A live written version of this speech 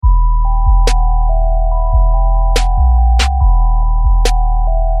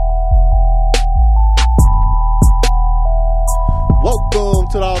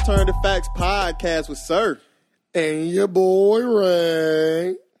Podcast with Sir. And your boy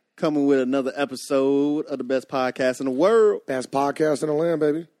Ray. Coming with another episode of the best podcast in the world. Best podcast in the land,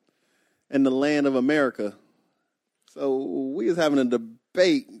 baby. In the land of America. So we was having a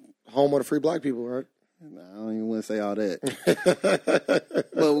debate. Home of the free black people, right? Nah, I don't even want to say all that.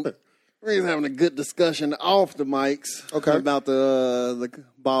 Well, we was having a good discussion off the mics. Okay. About the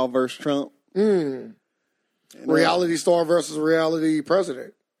Ball versus Trump. Reality star versus reality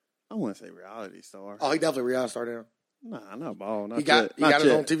president. I want to say reality star. Oh, he definitely reality star now. Nah, not Ball. Not He got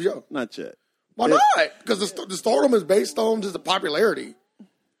his own TV show. Not yet. Why not? Because the stardom is based on just the popularity.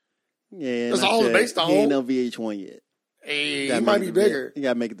 Yeah, that's all it's based on. He ain't no VH1 yet. Hey, he might be bigger. You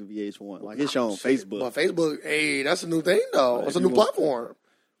got to make it to VH1. Like, it's shown on Facebook. But Facebook, hey, that's a new thing, though. It's a new platform.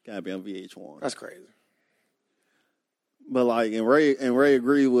 Got to be on VH1. That's crazy. But, like, and Ray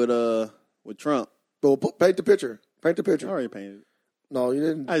agreed with Trump. Well, paint the picture. Paint the picture. I already painted. No, you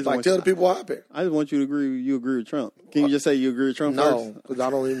didn't. Like, tell the people what happened. I just want you to agree. You agree with Trump. Can you just say you agree with Trump first? No, because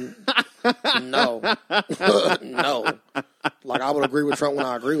I don't even. No. No. Like, I would agree with Trump when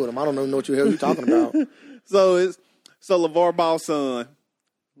I agree with him. I don't even know what the hell you're talking about. So LaVar Ball's son,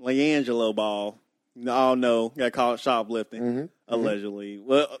 LeAngelo Ball, all know, got caught shoplifting, allegedly.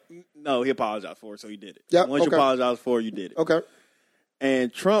 Well, no, he apologized for it, so he did it. Yep, Once you apologize for it, you did it. Okay.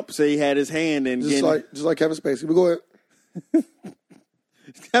 And Trump said he had his hand in just like Kevin Spacey. But go ahead.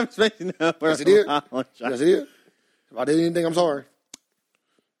 Kevin Spacey, no. Yes, he did. Yes, he did. If I did anything, I'm sorry.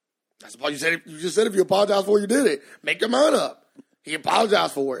 That's why you said. You just said if you apologize for it, you did it. Make your mind up. He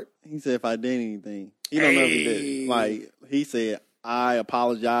apologized for it. He said if I did anything, he don't know if he did. Like he said, I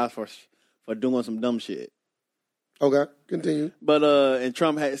apologize for doing some dumb shit. Okay, continue. But and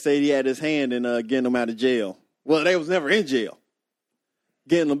Trump said he had his hand in getting them out of jail. Well, they was never in jail.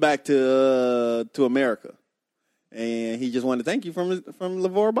 Getting them back to America, and he just wanted to thank you from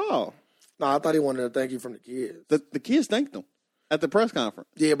LaVar Ball. No, I thought he wanted to thank you from the kids. The kids thanked him at the press conference.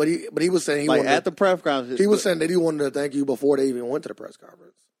 Yeah, but he was saying the press conference. He was saying that he wanted to thank you before they even went to the press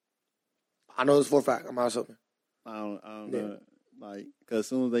conference. I know this for a fact. I'm not assuming. I don't know. Like, because as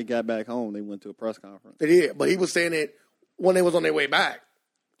soon as they got back home, they went to a press conference. They did, but he was saying it when they was on their way back.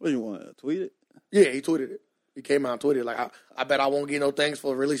 What do you want to tweet it? Yeah, he tweeted it. He came out and tweeted like, I bet I won't get no thanks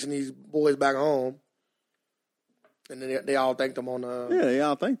for releasing these boys back home. And then they all thanked him on yeah, they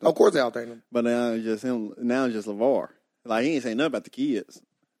all thanked him. Of course they all thanked him. But now it's just him. Now it's just LaVar. Like, he ain't saying nothing about the kids.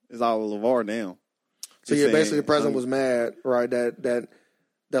 It's all LaVar now. So yeah, basically the president was mad, right? That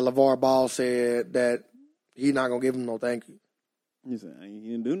LaVar Ball said that he's not gonna give him no thank you. He said he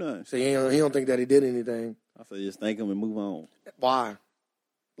didn't do nothing. So he don't think that he did anything. I said just thank him and move on. Why?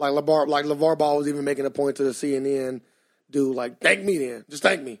 Like LaVar Ball was even making a point to the CNN dude, like, thank me then. Just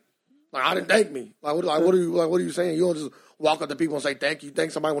thank me. Like, I didn't thank me. What are you saying? You don't just walk up to people and say thank you. Thank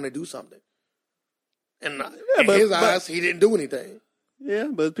somebody when they do something. And in his eyes, he didn't do anything. Yeah,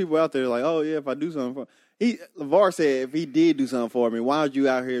 but there's people out there like, oh yeah, if I do something for LaVar said if he did do something for me, why would you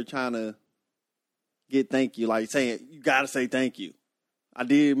out here trying to get thank you? Like saying you gotta say thank you. I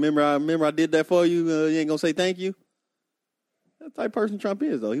did remember I did that for you. You ain't gonna say thank you. That type of person Trump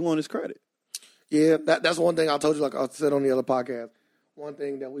is though. He wants his credit. Yeah, that's one thing I told you. Like I said on the other podcast, one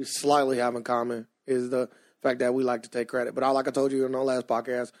thing that we slightly have in common is the fact that we like to take credit. But like I told you in the last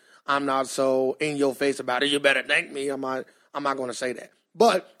podcast, I'm not so in your face about it. You better thank me. I'm not going to say that.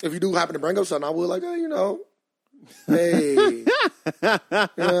 But if you do happen to bring up something, I will like, hey,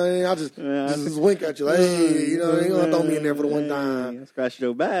 hey, I'll just wink at you. Like, hey, you're going to throw me in there for the one time. Scratch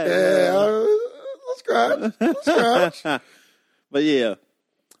your back. Yeah, let's scratch. But yeah.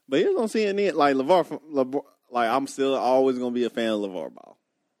 But here's on CNN, like LaVar, like I'm still always going to be a fan of LaVar Ball.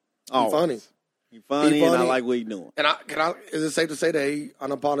 Always. He's funny, and I like what he's doing. And is it safe to say that he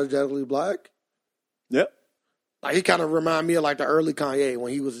unapologetically black? Yep. Like, he kind of remind me of like the early Kanye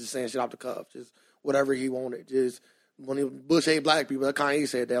when he was just saying shit off the cuff, just whatever he wanted. Just when Bush hate black people, Kanye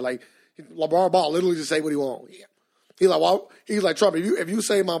said that. Like, LaVar Ball literally just say what he want. Yeah. He's like, Trump, if you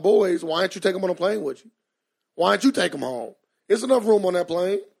say my boys, why don't you take them on a plane with you? Why don't you take them home? There's enough room on that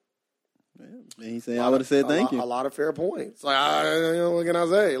plane. Yeah. And he said, I would have said thank you. A lot of fair points. Like, what can I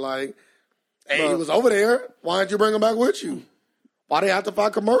say? Like, hey, he was over there. Why didn't you bring him back with you? Why they have to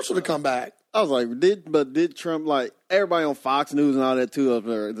find commercial to come back? I was like, did Trump, like, everybody on Fox News and all that, too, up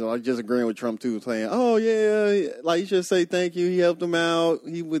there, like, just agreeing with Trump, too, saying, oh, yeah, like, you should say thank you. He helped him out.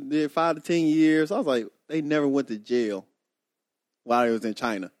 He did 5 to 10 years. I was like, they never went to jail while he was in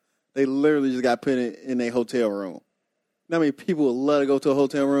China. They literally just got put in a hotel room. How many people would love to go to a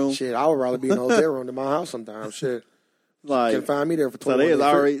hotel room? Shit, I would rather be in a hotel room than my house sometimes. Shit. Like, can find me there for 20 So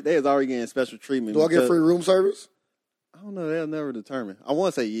they was already getting special treatment. Do I get free room service? I don't know. They'll never determine. I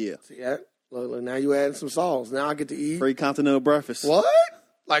want to say yeah. See that? Look, now you adding some sauce. Now I get to eat. Free continental breakfast. What?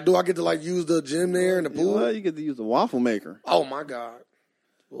 Like, do I get to like use the gym there in the pool? Well, you get to use the waffle maker. Oh my God!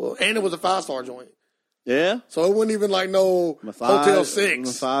 Well, and it was a 5-star joint. Yeah. So it wasn't even like no Hotel 6.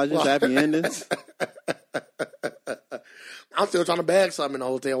 Massages, happy endings. I'm still trying to bag something in the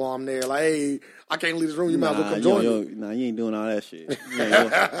hotel while I'm there. Like, hey, I can't leave this room. You might as well come join me. Nah, you ain't doing all that shit.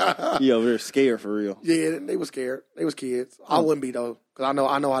 You over there scared for real. Yeah, they were scared. They was kids. I wouldn't be though, because I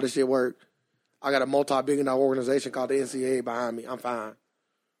know how this shit work. I got a multi-billion-dollar organization called the NCAA behind me. I'm fine.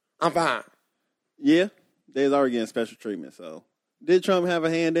 Yeah, they was already getting special treatment. So, did Trump have a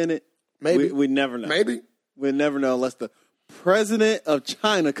hand in it? Maybe. We never know. Maybe. We'll never know unless the president of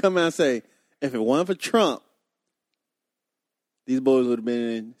China come out and say, if it wasn't for Trump, these boys would have been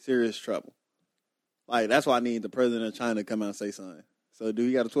in serious trouble. Like, that's why I need the president of China to come out and say something. So, do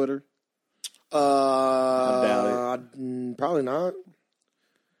you got a Twitter? I doubt it. Probably not.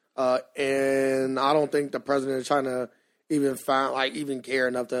 And I don't think the president of China even care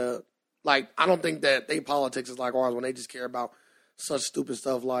enough to, like, I don't think that they politics is like ours when they just care about such stupid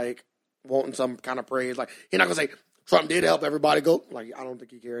stuff like wanting some kind of praise. Like, he's not going to say, Trump did help everybody go. Like, I don't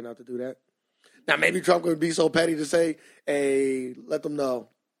think he care enough to do that. Now, maybe Trump could be so petty to say, hey, let them know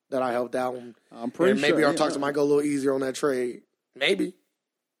that I helped out. I'm pretty sure. Maybe our talks might go a little easier on that trade. Maybe.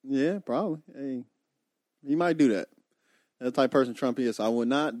 Yeah, probably. Hey, he might do that. That's the type of person Trump is, so I would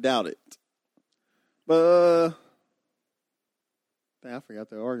not doubt it. But, I forgot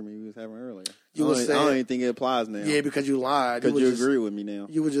the argument we was having earlier. I don't even think it applies now. Yeah, because you lied. Because you agree with me now.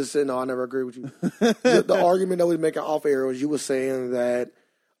 You were just saying, no, I never agree with you. The argument that we were making off air was you were saying that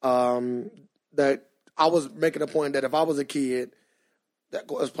that I was making a point that if I was a kid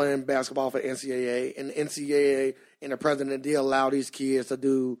that was playing basketball for NCAA, and the NCAA and the president did allow these kids to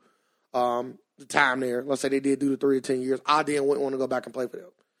do the time there, let's say they did do the 3 to 10 years, I wouldn't want to go back and play for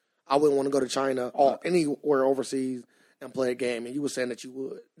them. I wouldn't want to go to China or anywhere overseas and play a game. And you were saying that you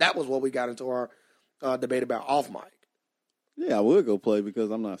would. That was what we got into our debate about off mic. Yeah, I would go play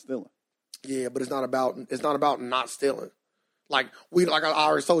because I'm not stealing. Yeah, but it's not about not stealing. Like I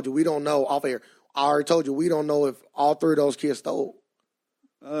already told you, we don't know off air. I already told you we don't know if all 3 of those kids stole.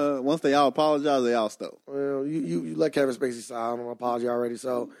 Once they all apologize, they all stole. Well, you let Kevin Spacey say I don't apology already.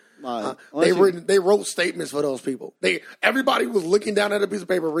 So they wrote statements for those people. Everybody was looking down at a piece of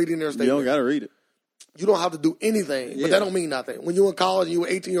paper reading their statement. You don't got to read it. You don't have to do anything, but that don't mean nothing. When you're in college and you're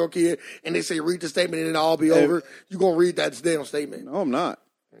an 18-year-old kid and they say read the statement and it'll all be over, you're going to read that damn statement. No, I'm not.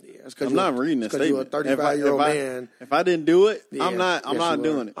 Yeah, I'm not reading the statement. You're a 35-year-old man. If I didn't do it, I'm not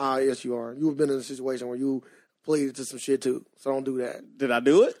doing it. Yes, you are. You've been in a situation where you pleaded to some shit too, so don't do that. Did I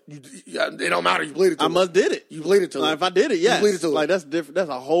do it? It don't matter. You pleaded to it. I must did it. You pleaded to it. If I did it, yes. You pleaded to it. Like, that's different. That's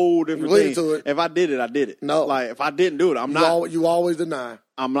a whole different thing. You pleaded to it. If I did it, I did it. No. Like, if I didn't do it, I'm not. You always deny.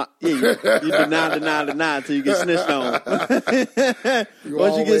 I'm not. Yeah, you deny until you get snitched on.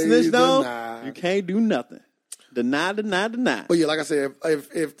 Once you get snitched on, you can't do nothing. Deny. But yeah, like I said,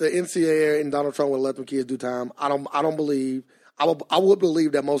 if the NCAA and Donald Trump would let them kids do time, I don't believe. I would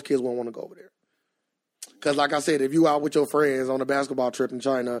believe that most kids wouldn't want to go over there. Because like I said, if you out with your friends on a basketball trip in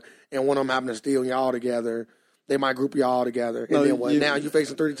China and one of them happen to steal you all together, they might group you all together. And then what? Now you're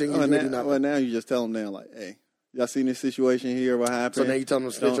facing 32 years. Well, now you just tell them now, like, hey, y'all seen this situation here? What happened? So now you tell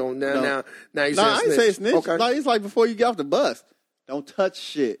them to snitch on. Now you say snitch. No, I ain't say snitch. Okay. Like, it's like before you get off the bus. Don't touch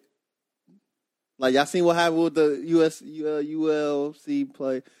shit. Like, y'all seen what happened with the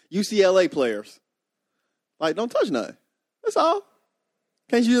UCLA players? Like, don't touch nothing. That's all.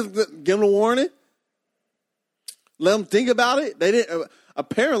 Can't you just give them a warning? Let them think about it. They didn't.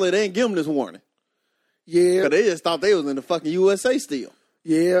 Apparently, they didn't give them this warning. Yeah, because they just thought they was in the fucking USA still.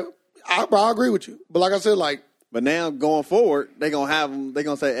 Yeah, I agree with you. But like I said, but now going forward, they gonna have them. They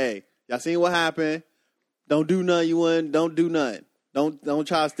gonna say, "Hey, y'all seen what happened? Don't do nothing. You wouldn't. Don't do nothing. Don't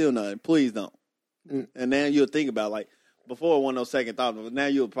try to steal nothing. Please don't." And now you'll think about before it wasn't no second thought, but now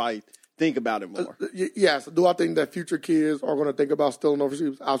you'll probably think about it more. Yes. Do I think that future kids are going to think about stealing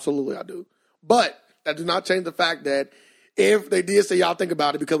overseas? Absolutely, I do. But that does not change the fact that if they did say y'all think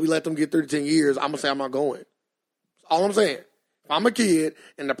about it because we let them get 10 years, I'm going to say I'm not going. That's all I'm saying. If I'm a kid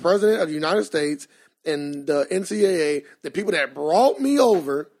and the president of the United States and the NCAA, the people that brought me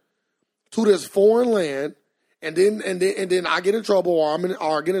over to this foreign land, and then I get in trouble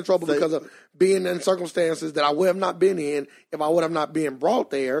or get in trouble because of being in circumstances that I would have not been in if I would have not been brought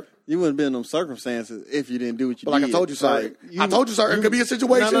there. You wouldn't have been in them circumstances if you didn't do what you did. Like I told you, sir. It could be a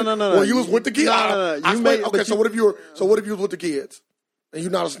situation where you was with the kids. Okay, so what if you was with the kids and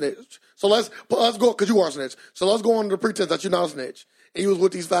you're not a snitch? So let's go, because you are a snitch. So let's go on the pretense that you're not a snitch and you was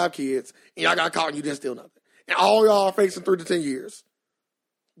with these 5 kids and y'all got caught and you didn't steal nothing. And all y'all are facing 3 to 10 years.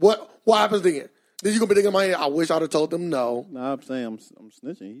 What happens then? Then you gonna be thinking in my head, I wish I'd have told them no. No, I'm saying I'm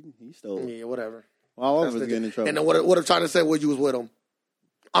snitching. He stole it. Yeah, whatever. All of us getting in trouble. And then what if trying to say, well, you was with him?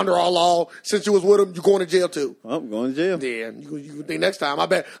 Under our law, since you was with him, you going to jail too. Oh, I'm going to jail. Yeah, you think next time. I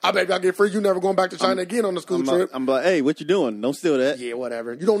bet if I get free, you never going back to China again on the school trip. I'm like, hey, what you doing? Don't steal that. Yeah,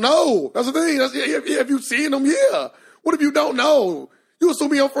 whatever. You don't know. That's the thing. If you seen him, yeah. What if you don't know? You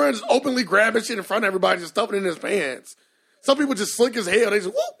assume your friend is openly grabbing shit in front of everybody, just stuffing it in his pants. Some people just slick as hell. They just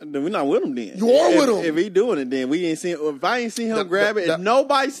whoop. Then we're not with him then. You are with him. If he doing it, then we ain't seen. If I ain't seen him grab it, if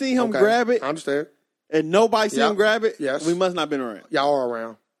nobody seen him grab it, I understand. And nobody see him grab it, yes, we must not been around. Y'all are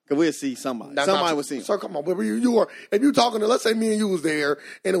around. Cause we'll see somebody. Somebody will see him. So come on, but you are. If you talking to, let's say me and you was there,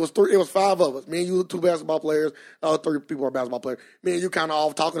 and it was 5 of us. Me and you, 2 basketball players. 3 people are basketball players. Me and you kind of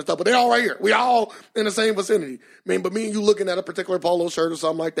all talking and stuff, but they all right here. We all in the same vicinity. But me and you looking at a particular polo shirt or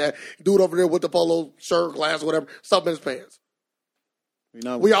something like that. Dude over there with the polo shirt, glass, whatever, stuff in his pants.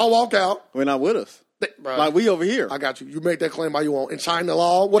 We all walk out. We're not with us. Like we over here. I got you. You make that claim by you want. In China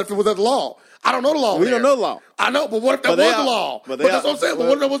law, what if it was at the law? I don't know the law. We don't know the law. I know, but what if that was the law? But that's what I'm saying. But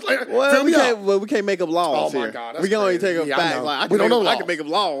what if that was like? We can't make up laws. Oh my here. God, we can only take up facts. Like, we don't know. I can make up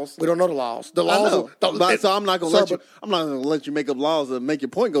laws. We don't know the laws. The laws. So I'm not gonna let you. I'm not gonna let you make up laws to make your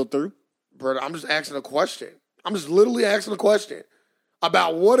point go through. Brother, I'm just asking a question. I'm just literally asking a question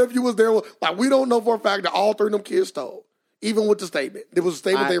about what if you was there. Like we don't know for a fact that all 3 of them kids stole. Even with the statement. There was a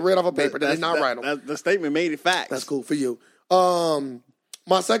statement they read off a paper. They did not write them. The statement made it facts. That's cool for you.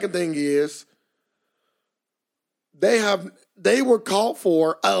 My second thing is they were caught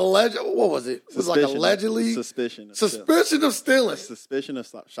for what was it? It was like allegedly suspicion of stealing. Suspicion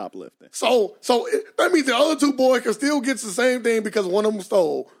of shoplifting. So that means the other 2 boys can still get the same thing because one of them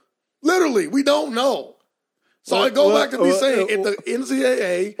stole. Literally, we don't know. So I go back to me saying, if the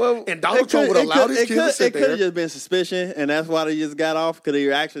NCAA and Donald Trump would allow these kids to sit there. It could have just been suspicion, and that's why they just got off, because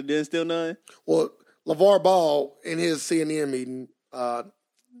they actually didn't steal none. Well, LaVar Ball, in his CNN meeting, or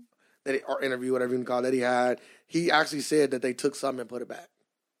interview, whatever you can call it, that he had, he actually said that they took something and put it back.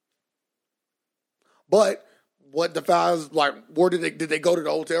 But what defies, like, where did they go to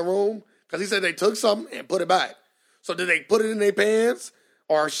the hotel room? Because he said they took something and put it back. So did they put it in their pants?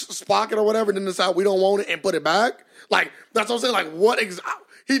 Or pocket or whatever, then decide we don't want it and put it back. Like, that's what I'm saying. Like,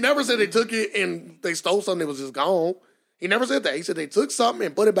 he never said they took it and they stole something that was just gone. He never said that. He said they took something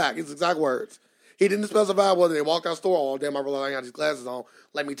and put it back. His exact words. He didn't specify whether they walked out the store. Oh, damn, I realized I got these glasses on.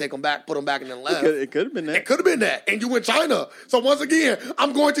 Let me take them back, put them back, and then left. It could have been that. It could have been that. And you went China. So once again,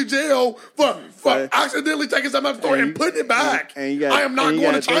 I'm going to jail for accidentally taking something out the store and putting it back. I am not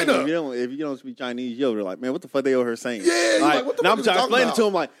going to China. If you don't speak Chinese, you're like, man, what the fuck they over here saying? Yeah, like, what the now fuck I'm trying to explain it to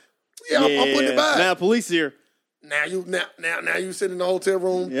him like, I'm putting it back. Now police here. Now you sitting in the hotel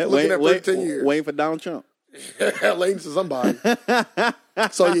room looking at 10 years. Waiting for Donald Trump. Waiting for somebody.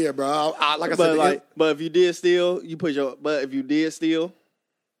 So yeah, bro. Like I said, but if you did steal, you put your. But if you did steal,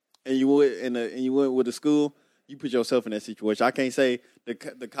 and you went with the school, you put yourself in that situation. I can't say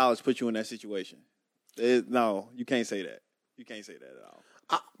the college put you in that situation. No, you can't say that. You can't say that at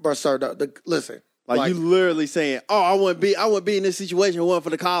all. Bro, sir, listen. Like you literally saying, "Oh, I wouldn't be in this situation. If it wasn't for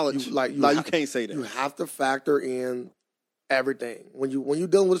the college." You can't say that. You have to factor in everything when you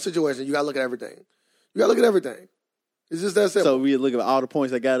dealing with a situation. You got to look at everything. It's just that simple. So we look at all the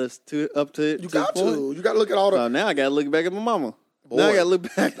points that got us up to it. You got to. You got to look at all the. So now I got to look back at my mama. Boy, now I got to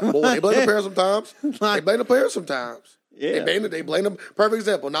look back. Boy, they blame the parents sometimes. Yeah, they blame them. Perfect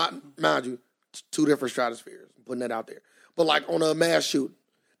example. Not mind you, 2 different stratospheres. I'm putting that out there. But like on a mass shooting.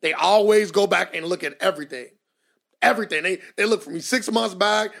 They always go back and look at everything. Everything. They look for me 6 months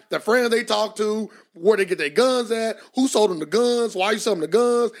back, the friends they talk to, where they get their guns at, who sold them the guns, why you selling the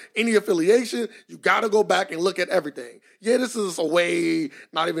guns, any affiliation. You got to go back and look at everything. Yeah, this is a way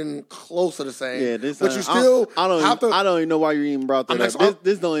not even close to the same. Yeah, but you still I don't even know why you even brought that up.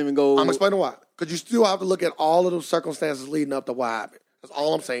 This don't even go. I'm explaining why. Because you still have to look at all of those circumstances leading up to what happened. That's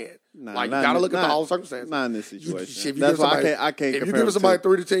all I'm saying. You got to look at all the circumstances. Not in this situation. That's why I can't. If you give somebody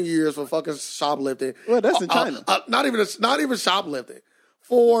 3 to 10 years for fucking shoplifting, well, that's in China. Not even shoplifting.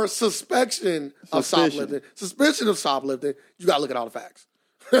 For suspicion of shoplifting, you got to look at all the facts.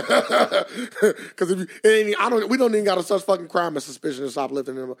 Because we don't even got a such fucking crime as suspicion of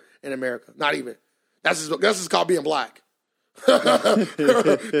shoplifting in America. Not even. That's just called being black.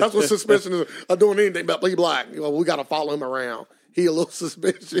 That's what suspicion is of doing anything but be black. We got to follow him around. He a little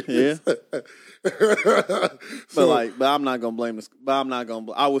suspicious. Yeah. But I'm not gonna blame this. But I'm not gonna.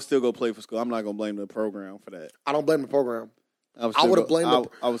 I would still go play for school. I'm not gonna blame the program for that. I don't blame the program. I would have blamed.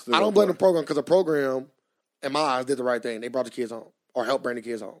 I don't blame the program because the program, in my eyes, did the right thing. They brought the kids home or helped bring the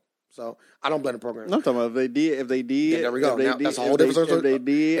kids home. So I don't blame the program. I'm talking about if they did. Yeah, there we go. Now, that's a whole if different story.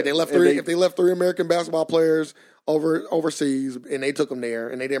 If they left three American basketball players overseas and they took them there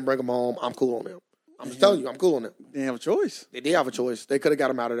and they didn't bring them home, I'm cool on them. I'm just telling you, I'm cool on them. They didn't have a choice. They did have a choice. They could have got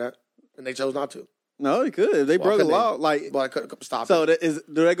them out of that, and they chose not to. No, they could. If they broke the law, but I couldn't stop. So do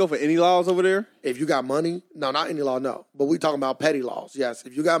they go for any laws over there? If you got money, no, not any law, no. But we talking about petty laws. Yes,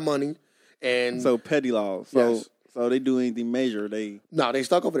 if you got money, and so petty laws. So they do anything major, they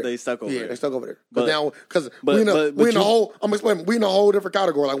stuck over there. They stuck over there. Yeah, they stuck over there. But now, because we in a whole, I'm explaining, we in a whole different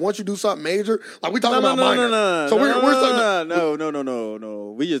category. Like once you do something major, like we talking about minor. No.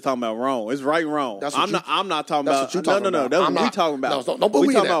 We just talking about wrong. It's right and wrong. I'm not talking about. That's what we talking about. No, don't put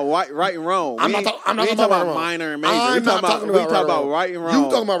we talking about right and wrong. I'm not talking about minor and major. I'm not talking about right and wrong. You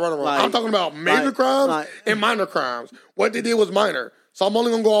talking about right and wrong. I'm talking about major crimes and minor crimes. What they did was minor. So I'm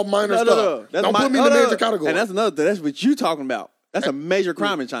only going to go off minor stuff. Don't put me in the major category. And that's another thing. That's what you talking about. That's a major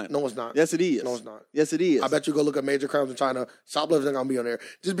crime in China. No, it's not. Yes, it is. No, it's not. Yes, it is. I bet you go look at major crimes in China. Shoplifting going to be on there.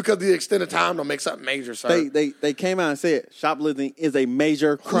 Just because the extent of time don't make something major, sir. They came out and said shoplifting is a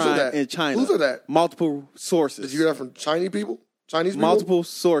major crime in China. Who said that? Multiple sources. Did you hear that from Chinese people? Multiple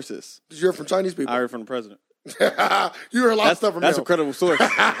sources. Did you hear from Chinese people? I heard from the president. You heard a lot of stuff from That's him. a credible source.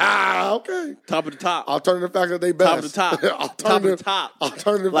 Okay. Top of the top. Alternative fact that they best. Top of the top. Top of the top.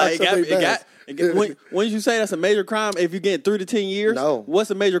 Alternative facts that they best. When you say that's a major crime, if you get 3 to 10 years, no. What's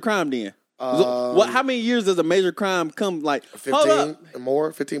a major crime then? How many years does a major crime come? Like 15 and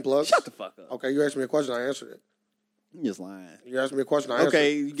more, 15 plus. Shut the fuck up. Okay, you asked me a question, I answered it. You just lying. You asked me a question, I answered it.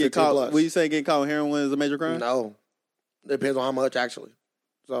 Okay, you get caught. What you say? Getting caught with heroin is a major crime? No, depends on how much actually.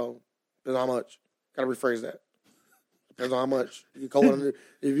 So depends on how much. Got to rephrase that. Depends on how much. If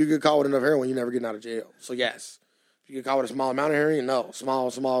you get caught with enough heroin, you're never getting out of jail. So yes. If you get caught with a small amount of heroin, no. Small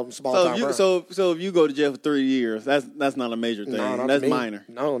time. So if you go to jail for 3 years, that's not a major thing. No, that's minor.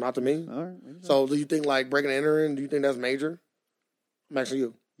 No, not to me. All right. So do you think like breaking and entering, do you think that's major? I'm asking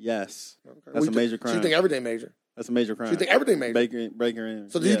you. Yes. Okay. That's a major crime. So you think everything major? That's a major crime. So you think everything major? Breaking and entering.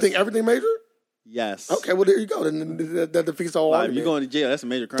 So do you think everything major? Yes. Okay, well there you go. Then that defeats the whole argument. If you're going to jail, that's a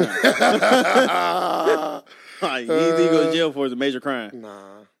major crime. Anything you go to jail for is a major crime.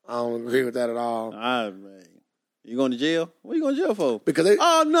 Nah, I don't agree with that at all. You going to jail? What are you going to jail for? Because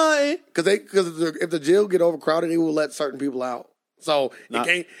nothing. Because if the jail get overcrowded, they will let certain people out. So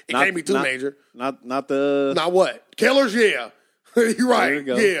it can't be too major. Not what? Killers, yeah. You're right.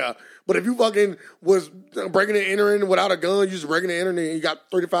 Yeah. But if you fucking was breaking and entering without a gun, you just breaking and entering and you got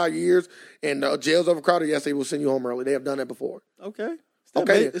 35 years and jail's overcrowded, yes, they will send you home early. They have done that before. Okay. So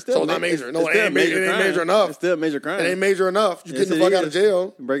it's not major. No, it ain't major enough. It's still a major crime. It ain't major enough. You getting the fuck out of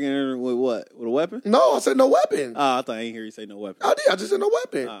jail. Breaking and entering with what? With a weapon? No, I said no weapon. Oh, I thought I didn't hear you say no weapon. I did. I just said no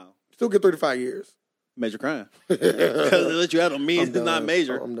weapon. Oh. Still get 35 years. Major crime. Because they let you out on means it's not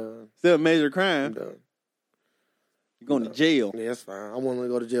major. I'm done. Still a major crime. I'm done. You're going to jail. Yeah, that's fine. I want to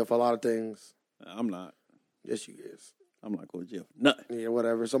go to jail for a lot of things. I'm not. Yes, you is. I'm not going to jail for nothing. Yeah,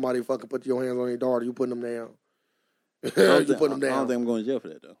 whatever. Somebody fucking put your hands on your daughter, you putting them down. You put them down. I don't think I'm going to jail for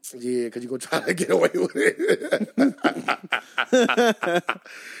that, though. Yeah, because you're going to try to get away with it.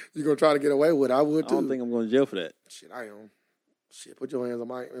 You're going to try to get away with it. I would, too. I don't think I'm going to jail for that. Shit, I am. Shit, put your hands on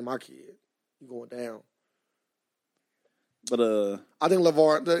my kid. You going down. But, I think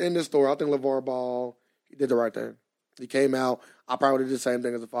in this story, I think LaVar Ball, he did the right thing. He came out. I probably did the same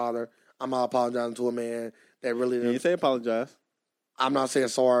thing as a father. I'm not apologizing to a man that really didn't. You didn't say apologize. I'm not saying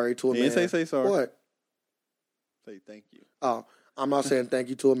sorry to a man. You didn't say sorry. What? Say thank you. Oh, I'm not saying thank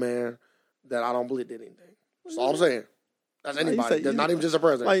you to a man that I don't believe did anything. That's all I'm saying. That's anybody. That's not even just a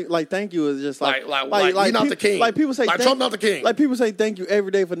president. Like thank you is just like you're not the king. Like people say, Trump not the king. Like people say thank you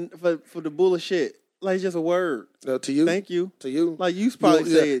every day for the bullshit. Like it's just a word. To you? Thank you. To you? Like you probably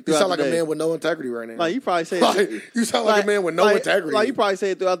say it. You sound like a man with no integrity right now. Like you probably say it. You sound like a man with no integrity. Like you probably say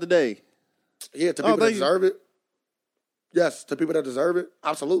it throughout the day. Yeah, to people that deserve it. Yes, to people that deserve it.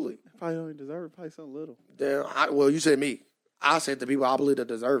 Absolutely. Probably don't deserve it. Probably something little. Damn. Well, you said me. I said to people I believe that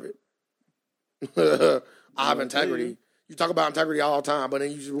deserve it. I have integrity. You talk about integrity all the time, but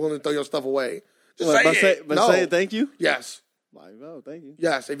then you just willing to throw your stuff away. Just say it. Say thank you? Yes. Like, no, thank you.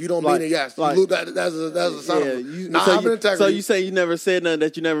 Yes, if you don't mean it, yes. That's a sign of not having integrity. So you say you never said nothing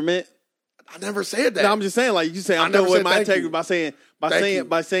that you never meant? I never said that. No, I'm just saying, like you say, I'm throwing away my integrity by saying thank you.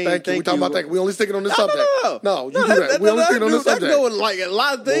 Thank you. We talking about thank you. We only sticking on this subject. No, you do that. We only sticking on this subject. That go with like a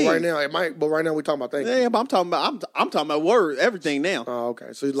lot of things. But right now it might. But right now we talking about thank you. Yeah, but I'm talking about words, everything now. Oh,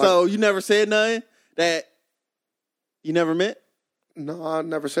 okay. So you never said nothing that you never meant? No, I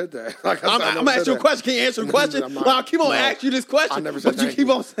never said that. I'm asking you a question. Can you answer the question? I'll keep on asking you this question. I never said thank you.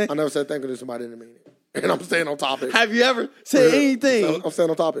 Keep on saying. I never said thank you to somebody that didn't mean it. And I'm staying on topic. Have you ever said anything? I'm staying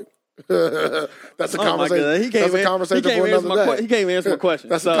on topic. That's a Oh my conversation. God. That's a conversation for another day. He can't even answer my question.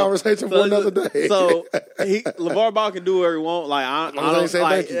 That's a conversation for another day. So LaVar Ball can do whatever he wants. Like I don't say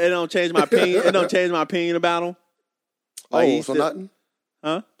like, thank you. it don't change my opinion. It don't change my opinion about him. Like, so nothing?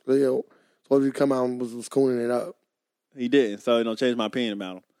 Huh? So if you come out and was cooling it up. He didn't, so it don't change my opinion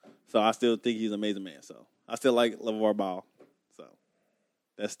about him. So I still think he's an amazing man. So I still like LaVar Ball. So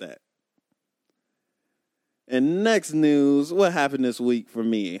that's that. And next news, what happened this week for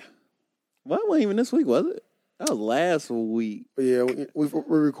me? Well, it wasn't even this week, was it? That was last week. But yeah, we're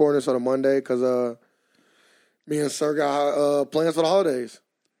recording this on a Monday because me and Sir got plans for the holidays.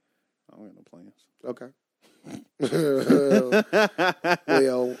 I don't have no plans. Okay.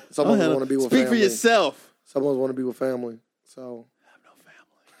 Well, some of us want to be with Speak family. for yourself. Some of us want to be with family. So I have no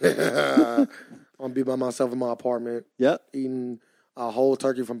family. I'm going to be by myself in my apartment. Yep. Eating a whole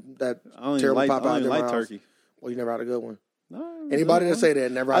turkey from that I don't terrible even Popeye. I don't even at my like house. turkey. Well, you never had a good one. No, Anybody that say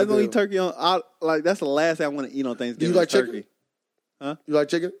that never I had a don't good eat one. turkey on. Like that's the last thing I want to eat on Thanksgiving. Do you like turkey. chicken? Huh? You like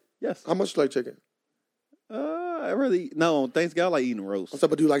chicken? Yes. How much do you like chicken? I really no on Thanksgiving. I like eating roast. What's up?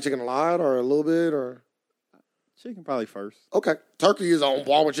 But do you like chicken a lot or a little bit or? Chicken probably first. Okay, turkey is on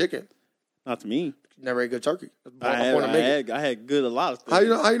par with chicken. Not to me. Never ate good turkey. That's I had good a lot of things.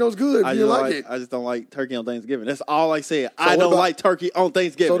 How you know it's good? If you like it. I just don't like turkey on Thanksgiving. That's all I said. I don't like turkey on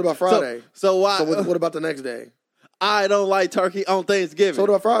Thanksgiving. So what about Friday? So why? So what about the next day? I don't like turkey on Thanksgiving. So what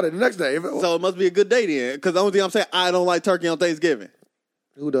about Friday? The next day? So it must be a good day then. Because the only thing I'm saying, I don't like turkey on Thanksgiving.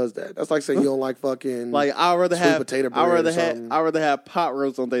 Who does that? That's like saying you don't like fucking like I'd rather sweet have potato bread. I'd rather have pot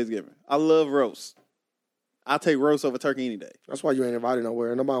roast on Thanksgiving. I love roast. I'll take roast over turkey any day. That's why you ain't invited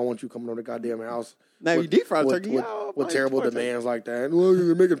nowhere. Nobody wants you coming over the goddamn house. Now you deep fried turkey with terrible demands like that. Well,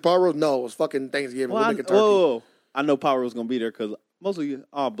 you're making pot roast? No, it's fucking Thanksgiving. We're making turkey. Whoa. I know pot roast gonna be there because mostly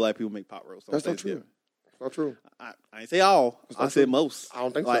all black people make pot roast on Thanksgiving. That's not true. I ain't say all. I said most. I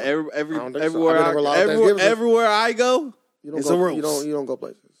don't think like so. Everywhere I go, it's a roast. You don't go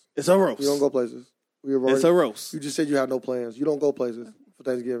places. It's a roast. You don't go places. It's a roast. You just said you have no plans. You don't go places for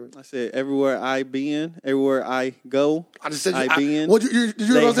Thanksgiving. I said everywhere I go. I just said What you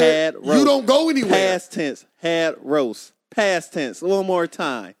know what I'm saying? You don't go anywhere. Past tense had roast. Past tense. One more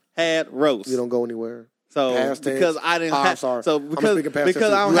time. Had roast. You don't go anywhere. So past tense. because I didn't. I'm sorry. So because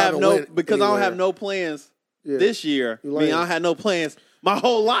I don't have no plans this year. I mean, I don't have no plans my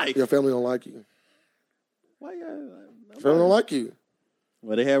whole life. Your family don't like you. Why? Your family don't like you.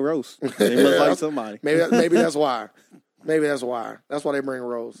 Well, they had roast. They must like somebody. Maybe that's why. Maybe that's why. That's why they bring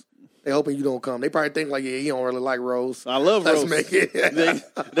roast. They hoping you don't come. They probably think like, yeah, he don't really like roast. I love roast. Make it.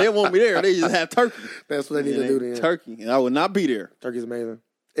 They won't be there. They just have turkey. That's what they need to do then. Turkey, and I would not be there. Turkey's amazing.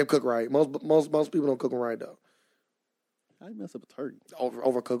 If cooked right. Most people don't cook them right though. How you mess up a turkey?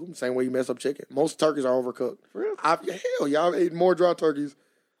 Overcook them. Same way you mess up chicken. Most turkeys are overcooked. For real? Hell, y'all ate more dry turkeys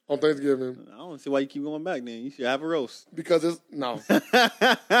on Thanksgiving. I don't see why you keep going back then. You should have a roast. Because it's because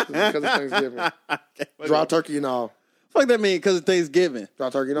it's Thanksgiving. Dry turkey and all. Fuck that mean because it's Thanksgiving. Dry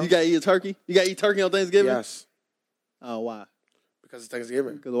turkey and all. You gotta eat a turkey? You gotta eat turkey on Thanksgiving? Yes. Oh, why? Because it's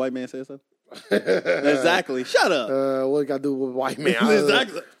Thanksgiving. Because the white man said so? Exactly. Shut up. What you got to do with white man?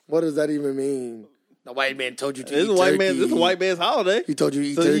 Exactly. What does that even mean? The white man told you to eat turkey. This is a white man's holiday. He told you to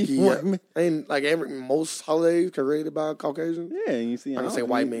eat turkey. Ain't like most holidays created by Caucasians. Yeah, you see. I can say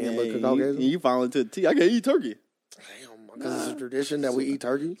white man, but Caucasian. You fall into the T. I can eat turkey. Damn, because it's a tradition that we eat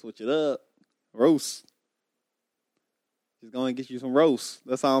turkey. Switch it up. Roast. Just go and get you some roast.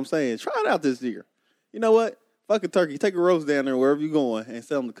 That's all I'm saying. Try it out this year. You know what? Fuck a turkey. Take a roast down there wherever you're going and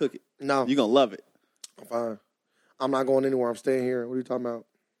tell them to cook it. No. You're going to love it. I'm fine. I'm not going anywhere. I'm staying here. What are you talking about?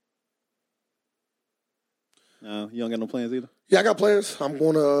 No, you don't got no plans either? Yeah, I got plans. I'm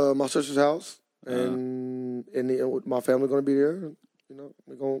going to my sister's house, and my family going to be there. You know,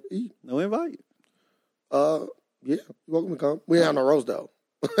 we're going to eat. No invite? Yeah, you're welcome to come. We ain't have no roast, though.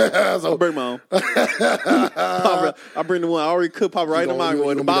 So I'll bring my own. I'll bring the one I already cooked, pop right in the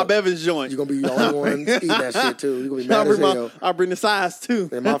microwave. The Bob Evans joint. You're going to be the only one eating that shit, too. You're going to be mad as hell. I'll bring the size, too.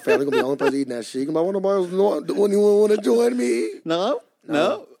 And my family going to be the only person eating that shit. You going to be one of nobody want to join me? No.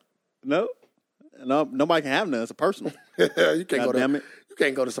 Nobody can have none. It's a personal. You can't damn it. You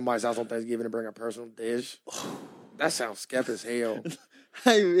can't go to somebody's house on Thanksgiving and bring a personal dish. That sounds skeptic as hell.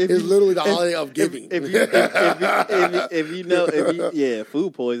 Hey, it's literally the holiday of giving. If you know,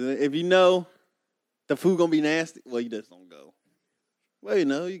 food poisoning. If you know the food gonna be nasty, well, you just don't go. Well,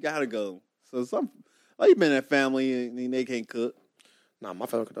 you gotta go. So you've been in a family and they can't cook. Nah, my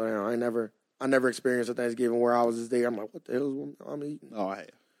family could. I never experienced a Thanksgiving where I was just there. I'm like, what the hell is I'm eating? Oh,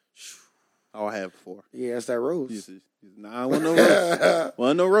 I have before. Yeah, it's that roast. Nah, I wasn't no roast.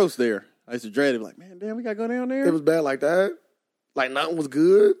 Wasn't no roast there. I used to dread it. Like, man, damn, we gotta go down there. It was bad like that. Like nothing was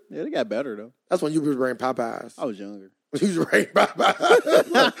good. Yeah, they got better though. That's when you was bringing Popeyes. I was younger. You was bringing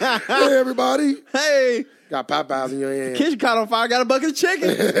Popeyes. Hey, everybody. Hey, got Popeyes in your hand. kitchen caught on fire. Got a bucket of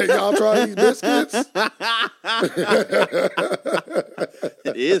chicken. Y'all try these biscuits?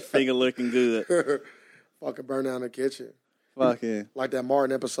 It is finger looking good. Fucking burn down the kitchen. Fucking Like that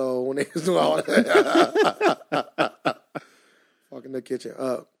Martin episode when they was doing all that. Fucking the kitchen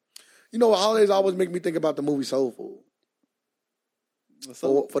up. You know what? Holidays always make me think about the movie Soul Food.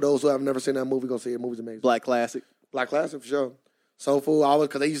 For those who have never seen that movie, go see it. The movie's amazing. black classic. Black classic for sure. Soul Food,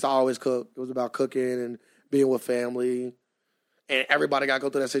 because they used to always cook. It was about cooking and being with family. And everybody got to go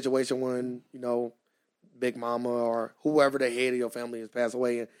through that situation when, you know, Big Mama or whoever the head of your family has passed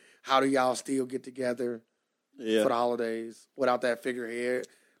away. And how do y'all still get together for the holidays without that figurehead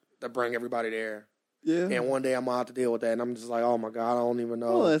to bring everybody there? Yeah. And one day I'm going to have to deal with that. And I'm just like, oh, my God, I don't even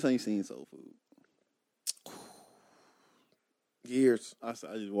know. Well, that's how you seen Soul Food. Years. I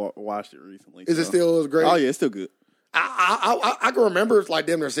just watched it recently. Is it still as great? Oh, yeah, it's still good. I can remember it's like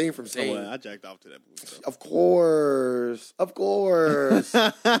them they're scene from scene. Oh, well, I jacked off to that movie. So. Of course. Of course.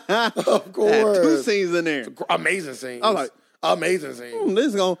 Two scenes in there. Amazing scenes. I was like, amazing scenes. This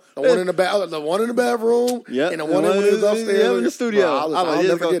is going the one in the bathroom, yep, and the one in the upstairs in the studio. Bro, I'll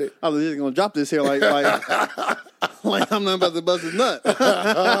never forget it. I was just gonna drop this here like like I'm not about to bust his nut.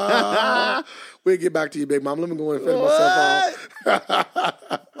 We'll get back to you, Big Mom. Let me go and finish myself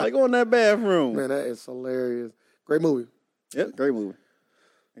off. Like go in that bathroom. Man, that is hilarious. Great movie. Yep, great movie.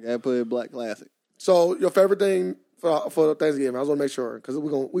 I gotta put it black classic. So your favorite thing for Thanksgiving? I just want to make sure because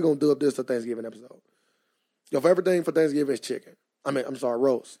we're gonna do up this to Thanksgiving episode. Your favorite thing for Thanksgiving is chicken.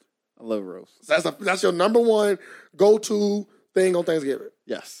 Roast. I love roast. That's your number one go-to thing on Thanksgiving.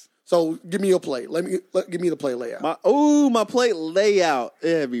 Yes. So give me your plate. Give me the plate layout. My plate layout.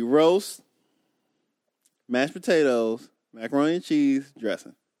 It'd be roast, mashed potatoes, macaroni and cheese,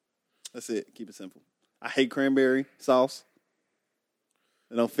 dressing. That's it. Keep it simple. I hate cranberry sauce.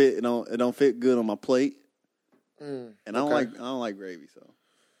 It don't fit. It don't fit good on my plate. And I don't like gravy. So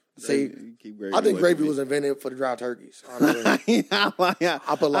keep gravy. I think gravy was invented for the dry turkeys. Honestly. I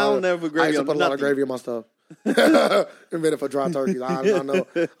don't never put gravy. I used to put a lot of gravy on my stuff. Invented for dry turkeys. I know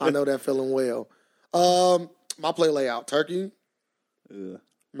that feeling well. My plate layout: turkey,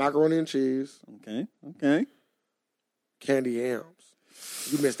 macaroni and cheese. Okay. Candy yams.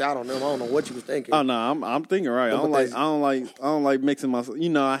 You missed out on them. I don't know what you was thinking. Oh no, I'm thinking right. I don't like mixing my. You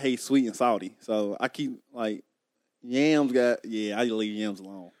know, I hate sweet and salty, so I keep like yams. I leave yams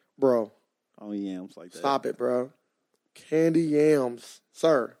alone, bro. I don't eat yams like that. Stop it, bro. Candy yams,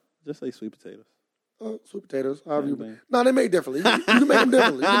 sir. Just say sweet potatoes. Sweet potatoes. However you. No, they made differently. You can make them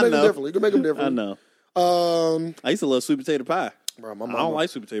differently. You can make them differently. I know. I used to love sweet potato pie. Bro, I don't like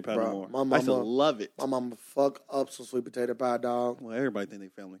sweet potato pie anymore. I used to love it. My mama fuck up some sweet potato pie, dog. Well, everybody think they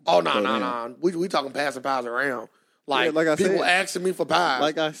family. Oh, no. We talking passing pies around. Like I people said, asking me for pies.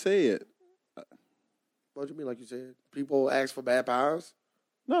 Like I said. What you mean like you said? People ask for bad pies?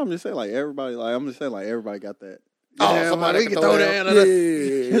 No, I'm just saying like everybody got that. Oh, somebody can throw down. Yeah.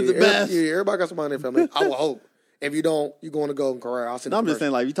 The best. Yeah, everybody got somebody in their family. I will hope. If you don't, you're going to go and corral. I'm just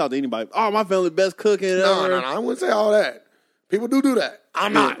saying like you talk to anybody. Oh, my family best cooking. No. I wouldn't say all that. People do that.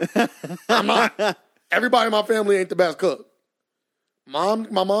 I'm not. Everybody in my family ain't the best cook. My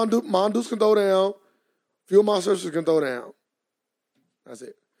mom can throw down. A few of my sisters can throw down. That's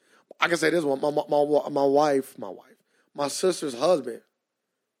it. I can say this one. My sister's husband,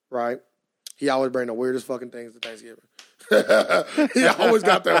 right? He always bring the weirdest fucking things to Thanksgiving. He always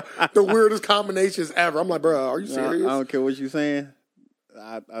got the weirdest combinations ever. I'm like, bro, are you serious? I don't care what you're saying.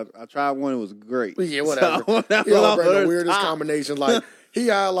 I tried one. It was great. Yeah, whatever. He always bring the weirdest combinations. Like he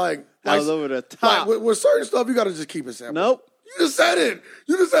had like was over the top. Like, with certain stuff, you got to just keep it simple. Nope. You just said it.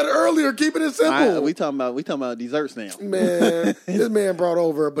 You just said it earlier. Keeping it simple. We talking about desserts now. Man, this man brought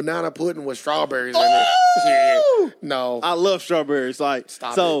over a banana pudding with strawberries in it. Yeah. No, I love strawberries. Like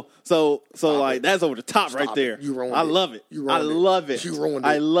so like that's over the top right there. You ruined it. I love it. You ruined I love it. You ruined it.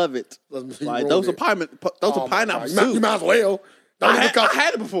 I love it. Like those are pineapple soup. You might as well. I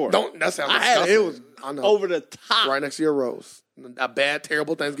had it before. That sounds disgusting. I had it. It was over the top. Right next to your roast. A bad,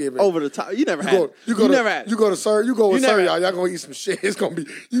 terrible Thanksgiving. Over the top. You never had it. You never had it. You go with Sir, y'all. Y'all gonna eat some shit. It's gonna be.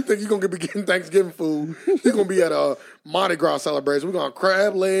 You think you're gonna be getting Thanksgiving food? You're gonna be at a Mardi Gras celebration. We're gonna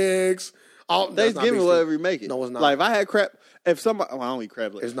crab legs. Thanksgiving, whatever you make it. No, it's not. Like if I had crab, if somebody, I don't eat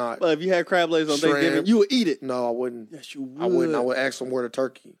crab legs. It's not. But if you had crab legs on Thanksgiving, you would eat it. No, I wouldn't. Yes, you would. I wouldn't. I would ask them where the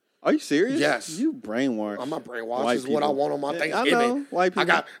turkey. Are you serious? Yes. You brainwashed. I'm not brainwashed. This is what I want on my Thanksgiving. I know. White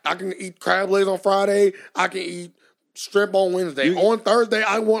people. I can eat crab legs on Friday. I can eat shrimp on Wednesday. On Thursday,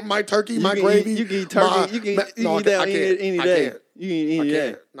 I want my turkey, my gravy. You can eat turkey. You can eat that any day. You can eat any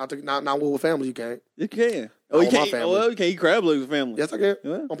day. Not with family. You can't. You can. Oh, you can't. Well, you can't eat crab legs with family. Yes, I can.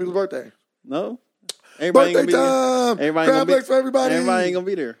 Yeah. On people's birthday. No. Everybody birthday time. Crab legs for everybody. Everybody ain't gonna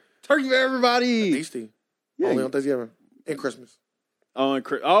be there. Turkey for everybody. Easty. Yeah. Only on Thanksgiving and Christmas.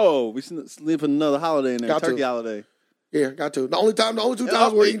 We sleep another holiday in there. Turkey holiday. Yeah, got to. The only two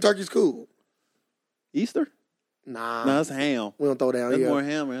times we're eating turkey's cool. Easter? Nah, it's ham. We don't throw down. It's more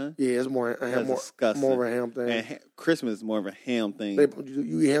ham, man. Yeah, it's more ham. More of a ham thing. And Christmas is more of a ham thing.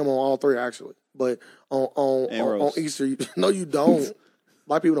 You eat ham on all three, actually. But on Easter, no, you don't.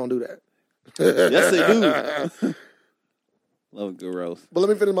 White people don't do that. Yes, they do. Love a good roast. But let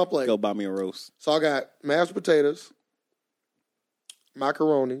me finish my plate. Go buy me a roast. So I got mashed potatoes,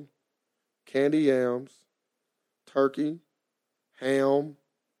 macaroni, candy yams, turkey, ham,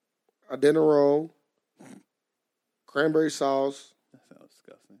 a dinner roll, cranberry sauce. That sounds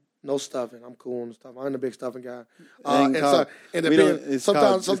disgusting. No stuffing. I'm cool on the stuffing. I'm the big stuffing guy.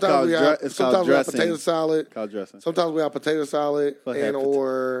 Sometimes we have potato salad. Called dressing. Sometimes we have potato salad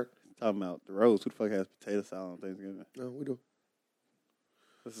or talking about the roast. Who the fuck has potato salad on Thanksgiving? No, we do.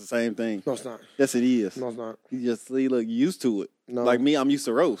 It's the same thing. No, it's not. Yes, it is. No, it's not. You look used to it. No. Like me, I'm used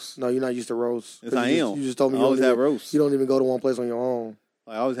to roast. No, you're not used to roast. Yes, I am. You just told me I always have roast. You don't even go to one place on your own.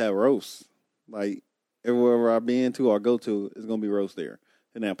 I always have roast. Like everywhere I've been to or go to, it's gonna be roast there.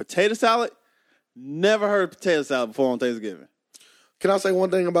 And now potato salad. Never heard of potato salad before on Thanksgiving. Can I say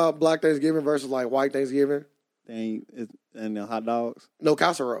one thing about Black Thanksgiving versus like White Thanksgiving? And the hot dogs. No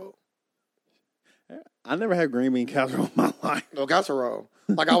casserole. I never had green bean casserole in my life. No casserole.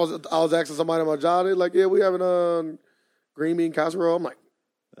 Like I was asking somebody at my job, they're like, yeah, we having green bean casserole. I'm like,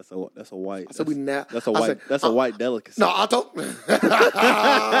 that's a white. I said that's a white delicacy. No, I told.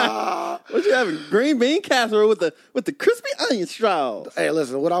 What you having? Green bean casserole with the crispy onion straws. Hey,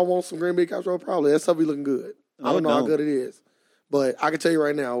 listen, would I want some green bean casserole? Probably. That stuff be looking good. I don't know how good it is, but I can tell you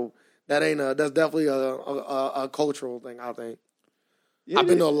right now that's definitely a cultural thing. I think. Yeah, I've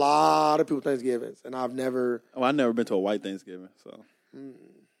been to a lot of people's Thanksgivings, and I've never. Oh, I've never been to a white Thanksgiving, so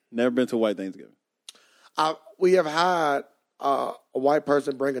never been to a white Thanksgiving. We have had a white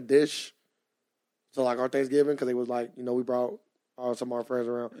person bring a dish to like our Thanksgiving because they was like, we brought some of our friends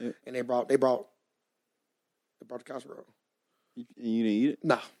around, and they brought the casserole. And you didn't eat it?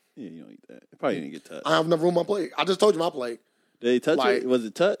 No. Yeah, you don't eat that. It probably didn't get touched. I have never ruined my plate. I just told you my plate. Did they touch it? Was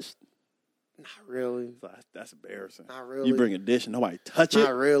it touched? Not really. That's embarrassing. Not really. You bring a dish and nobody touch it?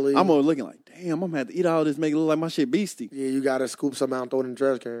 Not really. I'm over looking like, damn, I'm going to have to eat all this, make it look like my shit beastie. Yeah, you got to scoop some out and throw it in the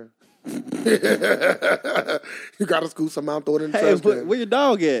trash can. You got to scoop some out and throw it in the trash can. Where your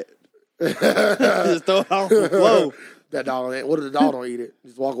dog at? Just throw it off the floor. That dog, what if the dog don't eat it?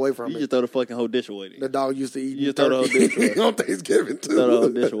 Just walk away from it. You just throw the fucking whole dish away. The dog used to eat You just throw the whole dish away. On Thanksgiving, too. Throw the whole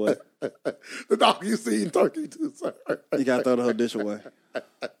dish away. The dog used to eat turkey, too, sir. You got to throw the whole dish away.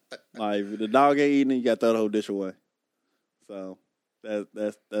 Like, if the dog ain't eating it, you got to throw the whole dish away. So, that's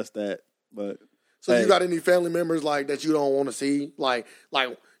that. But so, you got any family members, like, that you don't want to see? Like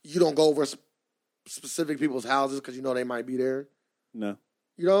you don't go over specific people's houses because you know they might be there? No.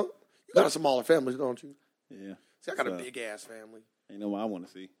 You know? You got a smaller family, don't you? Yeah. See, I got a big-ass family. Ain't no one I want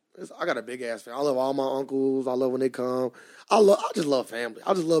to see. I got a big-ass family. I love all my uncles. I love when they come. I just love family.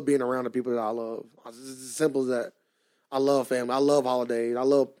 I just love being around the people that I love. It's as simple as that. I love family. I love holidays. I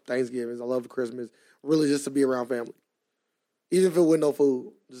love Thanksgivings. I love Christmas. Really just to be around family. Even if it with no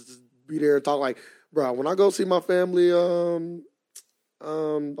food. Just be there and talk like, bro, when I go see my family on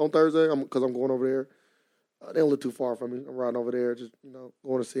Thursday, because I'm going over there, they don't live too far from me. I'm riding over there, just,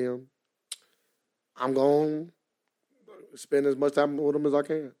 going to see them. I'm going to spend as much time with them as I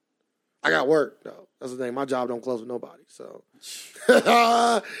can. I got work, though. That's the thing. My job don't close with nobody, so.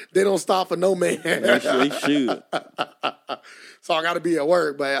 They don't stop for no man. They should. So I got to be at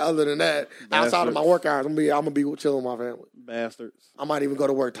work, but other than that, outside of my work hours, I'm gonna be chilling with my family. Bastards. I might even go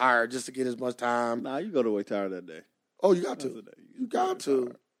to work tired just to get as much time. Nah, you go to work tired that day. Oh, you got to. You got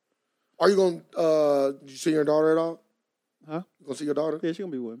to. Are you going to you see your daughter at all? Huh? You going to see your daughter? Yeah, she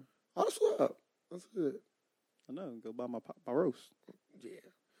going to be with me. Oh, that's what's up. That's good. I know. Go buy my roast. Yeah.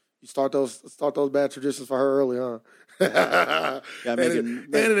 You start those bad traditions for her early, huh? And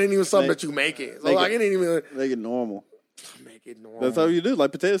it ain't even something that you make it. So it ain't even make it normal. Make it normal. That's how you do,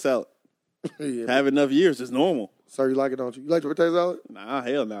 like potato salad. Yeah, have enough years, it's normal. Sir, you like it, don't you? You like the potato salad? Nah,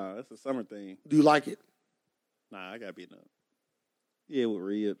 hell nah. That's a summer thing. Do you like it? Nah, I gotta be enough. Yeah, with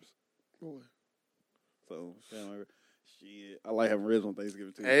ribs. Boy. So shit, I like having ribs on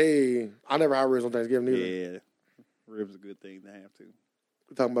Thanksgiving too. Hey, I never had ribs on Thanksgiving either. Yeah, ribs is a good thing to have too.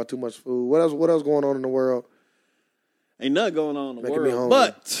 We're talking about too much food. What else going on in the world? Ain't nothing going on in the Making me world.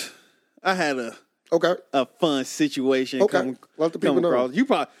 hungry. But I had a fun situation Okay. Let the people come across.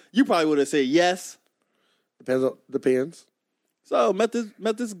 know. You probably would have said yes. Depends. So met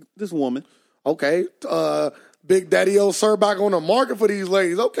this woman. Okay. Big Daddy O Sir back on the market for these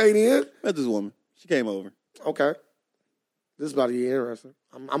ladies. Okay, then. Met this woman. She came over. Okay. This is about to be interesting.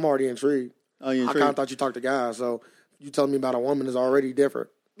 I'm already intrigued. Oh, you I intrigued? kind of thought you talked to guys, so you telling me about a woman is already different.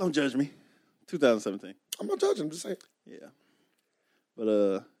 Don't judge me. 2017. I'm not judging. I'm just saying. Yeah.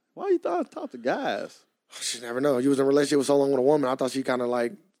 But why you talk to guys? You never know. You was in a relationship with so long with a woman. I thought she kind of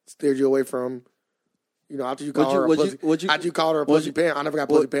like steered you away from, after you called her a pussy. After you called her a pussy pan, I never got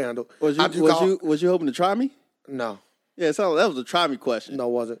pussy pan. Was you hoping to try me? No. Yeah, so that was a try me question. No,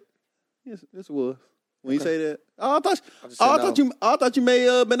 was it? Yes, this was. When you say that, I thought you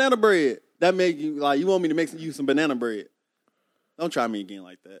made banana bread. That made you like you want me to make you some banana bread. Don't try me again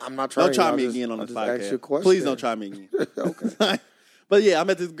like that. I'm not trying. Don't try me again on this podcast. Please don't try me again. Okay. But yeah, I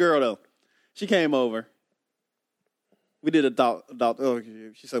met this girl though. She came over. We did a thought. Oh,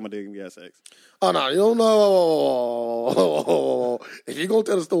 she sucked my dick and we had sex. Oh no, you don't know. If you're gonna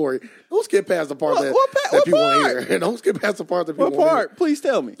tell the story, don't skip past the part that people want to hear. Don't skip past the part that people want to hear. What part? Please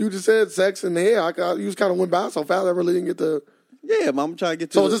tell me. You just said sex in the air. You just kind of went by so fast. I really didn't get to. Yeah, I'm trying to get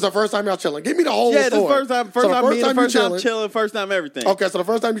to. So this is the first time y'all chilling. Give me the whole story. Yeah, this first time chilling, first time everything. Okay, so the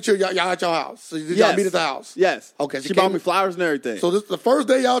first time you chill, y'all at your house. So y'all meet at the house. Yes. Okay, she bought me flowers and everything. So this the first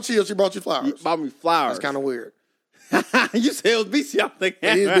day y'all chill, she brought you flowers. She bought me flowers. That's kind of weird. You said it was beastie. I'm thinking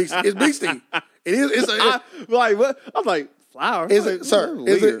it is beastie. It's beastie. It is. Like what? I'm like flowers. Is it, sir?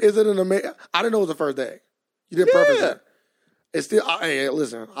 Is it an amazing? I didn't know it was the first day. You didn't preface it. It's still. Hey,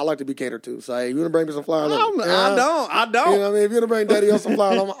 listen. I like to be catered to. So hey, you want to bring me some flowers? I don't. You know what I mean? If you want to bring Daddy else some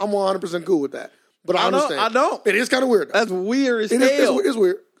flowers, I'm 100% cool with that. But I understand. I don't. It is kind of weird. That's weird as hell. It's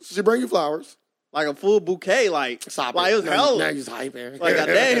weird. So she bring you flowers. Like a full bouquet, like stop like it. Was hell. Now you're hyping. Like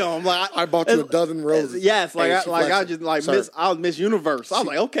damn, like I bought you a dozen roses. Yes, like I just like I was Miss Universe. I was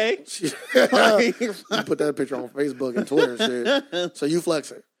like, okay. You put that picture on Facebook and Twitter and shit. So you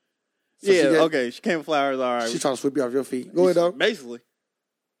flexing. So okay. She came with flowers. All right. She trying to sweep you off your feet. Go ahead, though.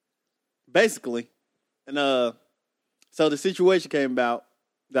 Basically, and so the situation came about.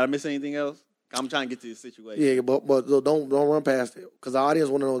 Did I miss anything else? I'm trying to get to the situation. Yeah, but don't run past it because the audience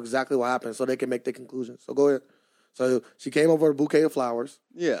want to know exactly what happened so they can make their conclusions. So go ahead. So she came over with a bouquet of flowers.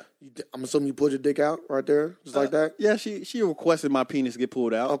 Yeah. I'm assuming you pulled your dick out right there, just like that? Yeah, she requested my penis get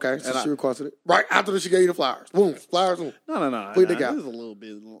pulled out. Okay, so she requested it. Right after she gave you the flowers. Boom, flowers. Boom. No. Pull your dick out. This is a little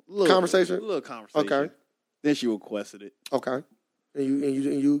bit. Conversation? A little conversation. Okay. Then she requested it. Okay. And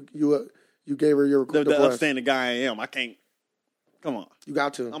you gave her your request. The upstanding guy I am. I can't. Come on. You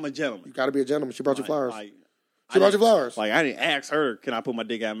got to. I'm a gentleman. You got to be a gentleman. She brought you flowers. She brought you flowers. Like, I didn't ask her, can I put my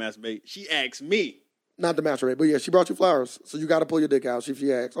dick out and masturbate? She asked me. Not to masturbate, but yeah, she brought you flowers. So you got to pull your dick out if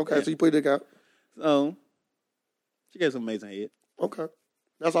she asks. Okay, yeah. So you pull your dick out. So, she gave some amazing head. Okay.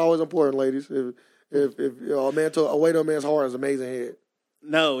 That's always important, ladies. If a man to away to a man's heart is amazing head.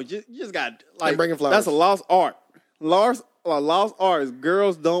 No, you just got, like, bringing flowers. That's a lost art. Lost art is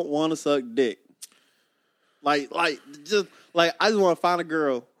girls don't want to suck dick. I just want to find a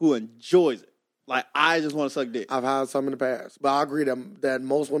girl who enjoys it. Like, I just want to suck dick. I've had some in the past, but I agree that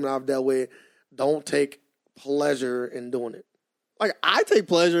most women I've dealt with don't take pleasure in doing it. Like, I take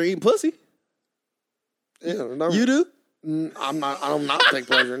pleasure in eating pussy. Yeah, no. You do? I do not take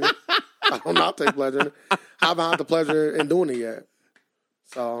pleasure in it. I do not take pleasure in it. I haven't had the pleasure in doing it yet.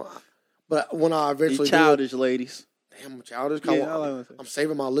 So, but when I eventually childish ladies. Damn, I'm childish. Yeah, I'm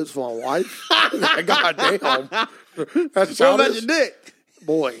saving my lips for my wife. God damn. That's childish. What about your dick?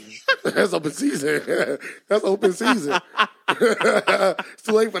 Boy, that's open season. That's open season. It's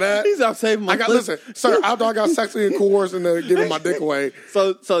too late for that. He's out saving my lips. Listen, sir, after I got sexually coerced into giving my dick away.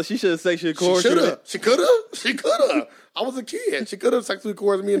 So she should have sexually coerced you. She could have. I was a kid. She could have sexually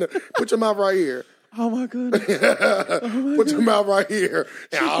coerced me into put your mouth right here. Oh my goodness. Put your mouth right here.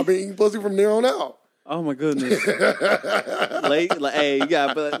 And I'll be eating pussy from there on out. Oh my goodness. Hey, you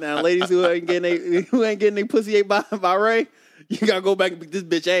got but now ladies who ain't getting their pussy ate by Ray, you gotta go back and beat this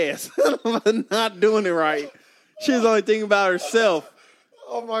bitch ass. Not doing it right. She was only thinking about herself.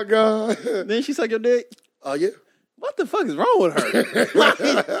 Oh my God. Then she suck your dick? Oh yeah. What the fuck is wrong with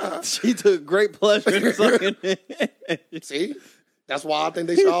her? She took great pleasure in sucking it. See? That's why I think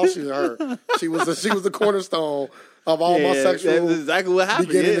they should all shoot her. She was the cornerstone of all my sexual. That's exactly what happened.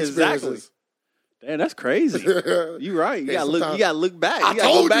 Beginning experiences. Exactly. Damn, that's crazy. You right. You gotta look back. I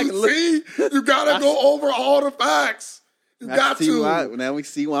told you. See, you gotta go over all the facts. You got to. Now we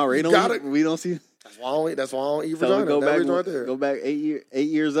see why Ray we don't see. That's why I don't eat So vagina. we go That back, reason right there. go back 8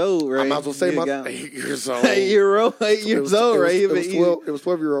 years old, right? I might as well say You my got 8 years old. 8 years old, right? It was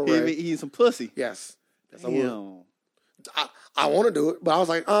 12-year-old, He right? been eating some pussy. Yes. I would. Damn. I want to do it, but I was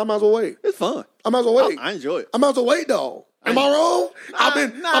like, I might as well wait. It's fun. I might as well wait. I enjoy it. I might as well wait, though. Am I wrong?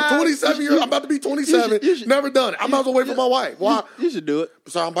 I'm 27 years. I'm about to be 27. You should, never done it. I might as well wait for my wife. Why? You should do it.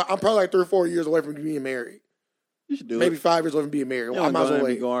 So I'm probably like 3 or 4 years away from being married. You should do Maybe it. 5 years away from being married. You I might as well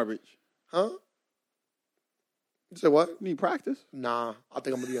wait. wait. Garbage. Huh? You said what? You need practice? Nah, I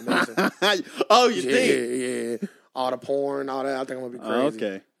think I'm gonna be amazing. Oh, you think? Yeah. All the porn, all that. I think I'm gonna be crazy.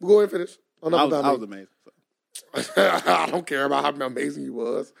 Okay. We'll go ahead and finish. I was amazing. So. I don't care about how amazing you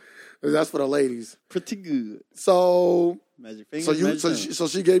was. That's for the ladies. Pretty good. So, Magic fingers. so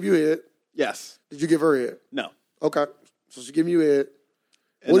she gave you head. Yes. Did you give her head? No. Okay. So she gave you head.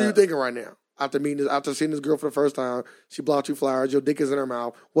 What are you thinking right now? After seeing this girl for the first time, she brought you flowers. Your dick is in her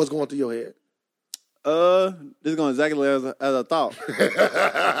mouth. What's going through your head? This is going exactly as I thought.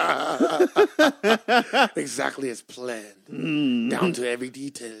 Exactly as planned, down to every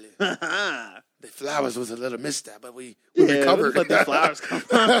detail. The flowers was a little misstep, but we recovered. But the flowers come.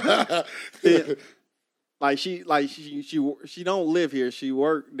 Yeah. She don't live here. She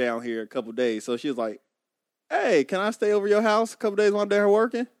worked down here a couple days, so she was like, "Hey, can I stay over your house a couple days while I'm there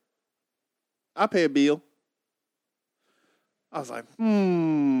working? I pay a bill." I was like,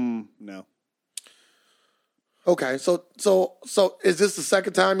 no. Okay, so is this the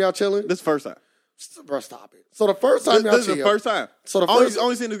second time y'all chilling? This is the first time. Bro, stop it. So the first time y'all This is the first time. So the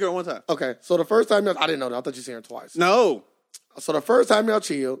only seen this girl one time. Okay, so the first time I didn't know that. I thought you seen her twice. No. So the first time y'all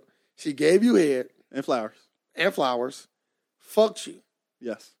chilled, she gave you head And flowers. and flowers, fucked you.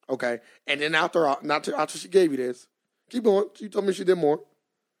 Yes. Okay, and then after she gave you this, keep going. She told me she did more.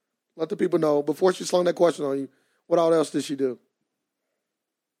 Let the people know before she slung that question on you. What all else did she do?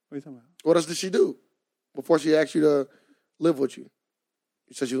 What are you talking about? What else did she do before she asked you to live with you?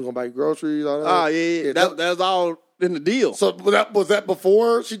 You said she was gonna buy you groceries. All that. Oh yeah. That's all in the deal. So was that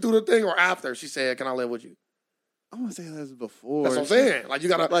before she do the thing or after she said, "Can I live with you"? I want to say that's before. That's what I'm saying. Like you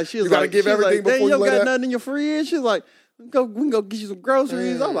gotta, like she you was gotta like, give everything before you you don't let got that. nothing in your fridge. She's like, we can go get you some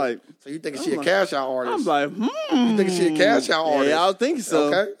groceries. I'm like, So you thinking she a cash out artist? I'm like, You thinking she a cash out artist? Yeah, I was thinking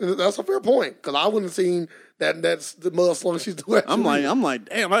so. Okay, that's a fair point because I wouldn't have seen that's the mud slung she's doing. I'm like,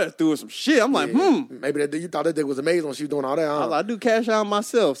 damn, I just threw her some shit. I'm like, Maybe you thought that dick was amazing when she was doing all that. Huh? I do cash out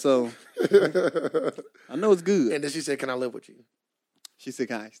myself, so I know it's good. And then she said, "Can I live with you?" She said,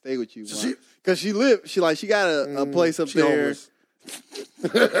 "Can I stay with you?" So Because she got a place up there. Homeless.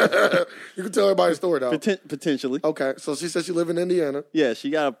 You can tell everybody the story though. Potentially. Okay, so she said she live in Indiana. Yeah, she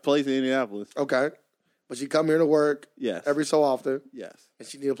got a place in Indianapolis. Okay, but she come here to work. Yes. Every so often. Yes. And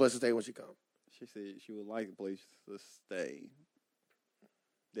she need a place to stay when she comes. She said she would like a place to stay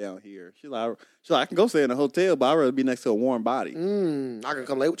down here. She's like, I can go stay in a hotel, but I'd rather be next to a warm body. I can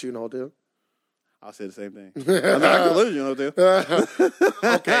come lay with you in the hotel. I'll say the same thing. I can live in a hotel.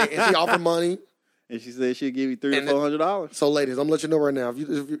 Okay, and she offered money. And she said she'd give you $300 or $400. So, ladies, I'm letting you know right now.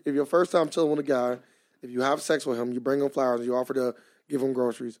 If your first time chilling with a guy, if you have sex with him, you bring him flowers, and you offer to give him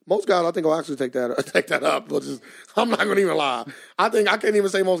groceries. Most guys, I think, will actually take that up. I'm not going to even lie. I can't even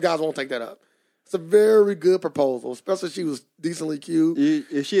say most guys won't take that up. It's a very good proposal, especially if she was decently cute.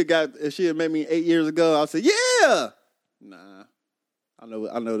 If she had met me 8 years ago, I'd say, yeah. Nah, I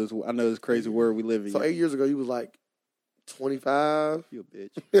know this crazy world we live in. So 8 years ago, you was like 25. You a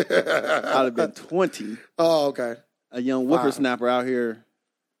bitch. I'd have been 20. Oh, okay. A young whippersnapper out here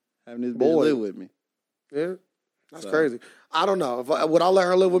having this boy live with me. Yeah, that's crazy. I don't know. Would I let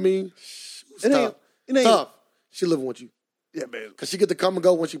her live with me? It's tough. It ain't tough. She living with you. Yeah, man. Because she get to come and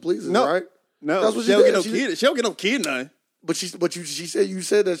go when she pleases, right? No, that's what she don't get no kid. She don't get no kid, nothing. But she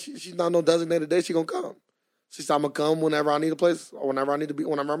said that she's not no designated day. She gonna come. She said I'm gonna come whenever I need a place or whenever I need to be.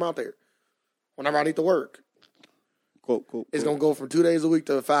 Whenever I'm out there, whenever I need to work. Quote. It's gonna go from 2 days a week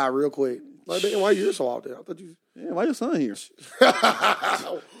to 5 real quick. Like, why are you so out there? I thought you. Yeah, why your son here?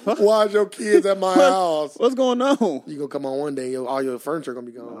 Why is your kids at my house? What's going on? You gonna come on one day, all your furniture gonna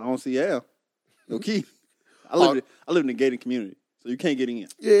be gone. I don't see Al. No key. I live in a gated community, so you can't get in.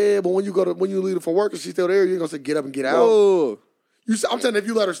 Yeah, but when you leave her for work and she's still there, you're gonna say get up and get out. Whoa. I'm saying if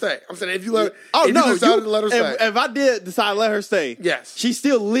you let her stay. I'm saying if you let her. Oh if no, you decided to let her stay. If I did decide to let her stay, yes, she's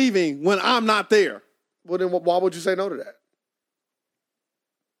still leaving when I'm not there. Well, then why would you say no to that?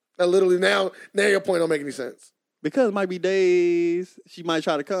 That literally now your point don't make any sense. Because it might be days she might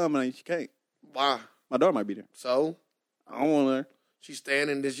try to come and she can't. Why? My daughter might be there. So I don't want her. She's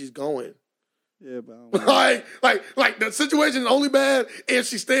standing, then she's going. Yeah, but I don't want like the situation is only bad if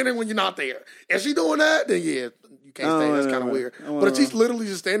she's standing when you're not there. If she's doing that, then yeah, you can't stay. That's kind of weird. But if she's literally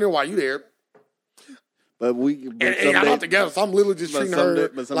just standing there while you there, But and y'all not together, so I'm literally just treating her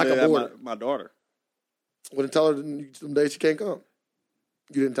like a boarder. My daughter. Wouldn't tell her some days she can't come.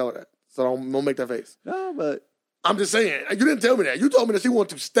 You didn't tell her that, so don't make that face. No, but I'm just saying you didn't tell me that. You told me that she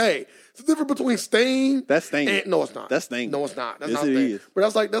wanted to stay. It's the difference between staying. That's staying. No, it's not. That's staying. No, it's not. That's yes, not it staying. is.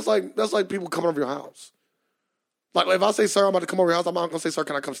 But that's like people coming over your house. Like if I say, "Sir, I'm about to come over your house," I'm not gonna say, "Sir,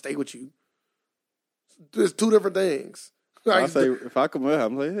 can I come stay with you?" There's two different things. Like, I say if I come over,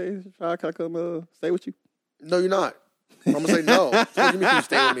 I'm like, "Hey, can I come stay with you?" No, you're not. I'm gonna say no. What do you mean you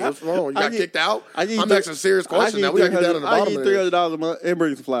stay with me? What's wrong? You got kicked out? I'm asking serious questions now. We gotta get down to the bottom of this. $300 a month and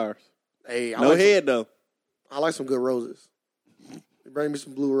bring some flowers. Hey, no head though. I like some good roses. Bring me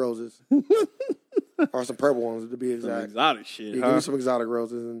some blue roses. Or some purple ones to be exact. Some exotic shit. Give me some exotic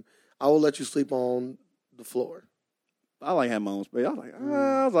roses, and I will let you sleep on the floor. I like having my own space. I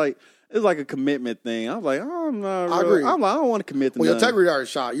was like, it's like a commitment thing. I was like, oh, I'm not. I agree. I'm like, I don't want to commit to your nothing. integrity already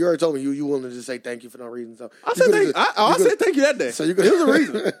shot. You already told me you willing to just say thank you for no reason. So I said thank you. I said thank you that day. So you could. It was a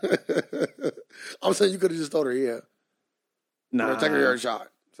reason. I'm saying you could have just told her, yeah. Nah, your integrity already shot.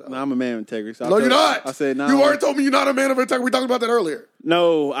 So. No, I'm a man of integrity. So no, you're not. I said no. You already told me you're not a man of integrity. We talked about that earlier.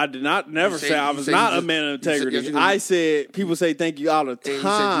 No, I did not. Never say I was not a man of integrity. I said people say thank you all the time. And you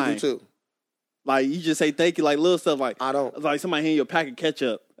said you do too. Like you just say thank you, like little stuff. Like I don't. Like somebody hand you a pack of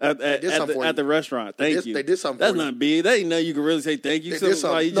ketchup at the restaurant. Thank you. They did something. That's not big. They ain't nothing you can really say thank you. They did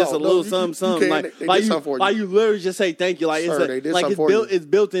something. Like you just a little something. Like you literally just say thank you. Like it's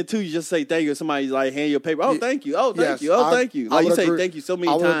built into you. Just say thank you. Somebody's like hand you a paper. Oh, thank you. Oh, thank you. Oh, thank you. Like you say thank you so many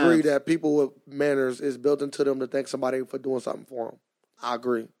times. I would agree that people with manners is built into them to thank somebody for doing something for them. I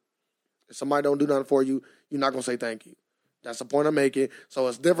agree. If somebody don't do nothing for you, you're not gonna say thank you. That's the point I'm making. So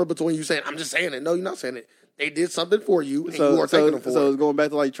it's different between you saying, I'm just saying it. No, you're not saying it. They did something for you, and you are thanking them for it. So it's going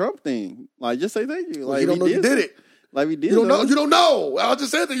back to like Trump thing. Like, just say thank you. Like, you don't know you did it. Like, we did You don't know. You don't know. I just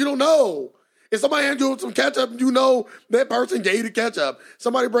said that. You don't know. If somebody hands you some ketchup, you know that person gave you the ketchup.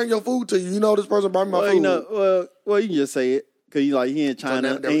 Somebody bring your food to you. You know this person brought me my food. You know, well, you can just say it. Because he in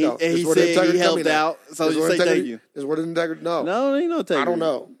China, and he said he helped out, so you say thank you. Is where the integrity? No, there ain't no integrity. I don't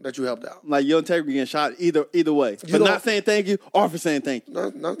know that you helped out. Like your integrity getting shot either way, but not saying thank you or for saying thank you.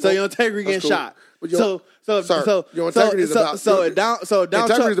 So your integrity getting shot. So your integrity is about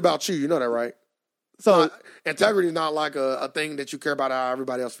integrity is about you. You know that, right? So integrity is not like a thing that you care about how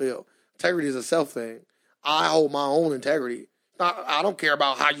everybody else feel. Integrity is a self thing. I hold my own integrity. I don't care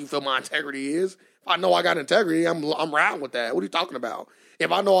about how you feel my integrity is. If I know I got integrity, I'm riding with that. What are you talking about?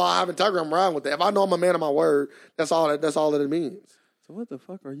 If I know I have integrity, I'm riding with that. If I know I'm a man of my word, that's all that it means. So what the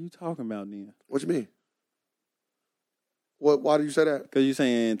fuck are you talking about then? What you mean? Why do you say that? Because you're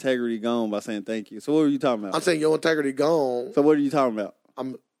saying integrity gone by saying thank you. So what are you talking about? I'm saying your integrity gone. So what are you talking about?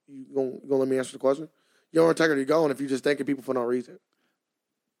 You gonna let me answer the question? Your integrity gone if you just thanking people for no reason.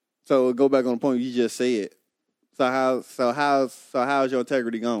 So go back on the point you just said. So how's your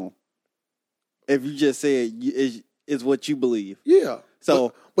integrity gone? If you just said is what you believe. Yeah.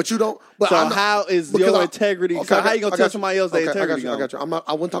 So but you don't. But so how is your integrity? Okay, so how you gonna tell somebody else their integrity gone? I got you.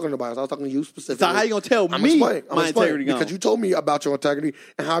 I wasn't talking to nobody else. I was talking to you specifically. So how you gonna tell me my integrity gone? Because you told me about your integrity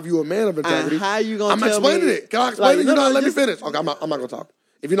and how you a man of integrity. How you gonna tell me? I'm explaining it. Can I explain it? You're not let me finish. Okay, I'm not gonna talk.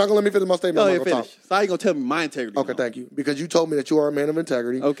 If you're not gonna let me finish my statement, I'm not gonna talk. So how you gonna tell me my integrity? Okay, thank you. Because you told me that you are a man of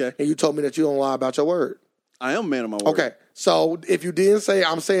integrity. Okay. And you told me that you don't lie about your word. I am a man of my word. Okay. So if you didn't say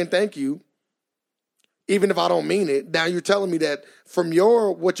I'm saying thank you, even if I don't mean it, now you're telling me that from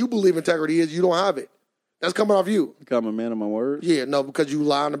what you believe integrity is, you don't have it. That's coming off you. Because I'm a man of my word? Yeah, no, because you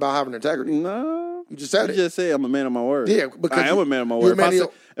lying about having integrity. No. You just said it. You just said I'm a man of my word. Yeah, because I am a man of my word.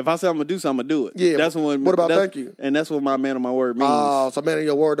 If I say I'm going to do something, I'm going to do it. Yeah. What about thank you? And that's what my man of my word means. Oh, so man of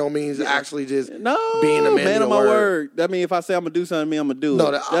your word don't mean actually just being a man of my word. That means if I say I'm going to do something, I'm going to do it.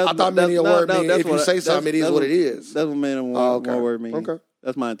 No, I thought man of your word means if you say something, it is what it is. That's what man of my word means. Okay.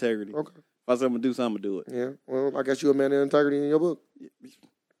 That's my integrity. Okay. If I say I'm going to do something, I'm going to do it. Yeah. Well, I guess you're a man of integrity in your book.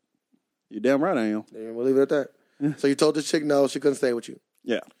 You're damn right I am. Yeah, we'll leave it at that. So you told this chick no, she couldn't stay with you.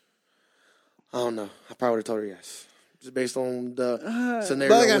 Yeah. I don't know. I probably would have told her yes. Just based on the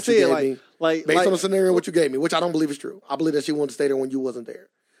scenario what you gave me. Based on the scenario what you gave me, which I don't believe is true. I believe that she wanted to stay there when you wasn't there.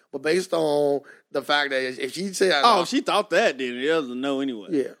 But based on the fact that if she said... Oh, she thought that, then it doesn't know anyway.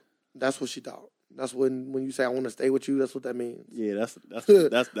 Yeah. That's what she thought. That's when you say I want to stay with you, that's what that means. Yeah,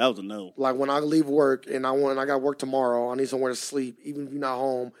 that was a no. Like when I leave work and I got work tomorrow, I need somewhere to sleep. Even if you're not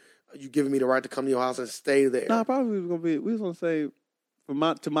home, you giving me the right to come to your house and stay there. No, probably we was gonna say,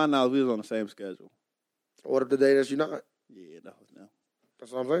 to my knowledge, we was on the same schedule. What if the day that you're not? Yeah, that was no.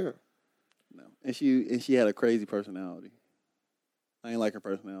 That's what I'm saying. No, and she had a crazy personality. I ain't like her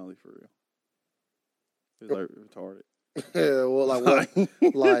personality for real. It was like retarded. Yeah, well, like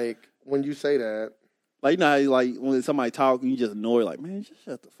what? Like when you say that, Like, you know how you, like, when somebody talk, you just annoy, like, man, just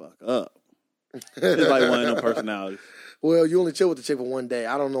shut the fuck up. It's like one of them personalities. Well, you only chill with the chick for one day.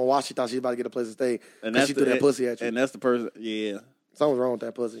 I don't know why she thought she was about to get a place to stay. And she threw that pussy at you. And that's the person, yeah. Something's wrong with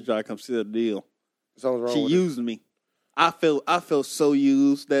that pussy. She tried to come seal the deal. Something's wrong she with used me. I felt so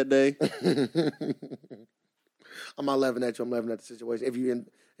used that day. I'm not laughing at you. I'm laughing at the situation. If you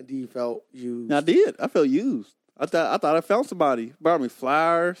indeed felt used. I did. I felt used. I thought I found somebody. Brought me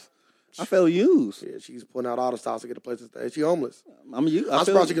flowers. I felt used. Yeah, she's putting out all the stops to get a place to stay. She homeless. I'm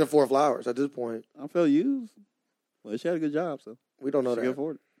surprised she can afford flowers at this point. I felt used. Well, she had a good job, so we don't know she that. Could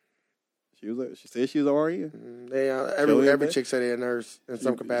afford it. She said she was an RN. Every chick said they're a nurse in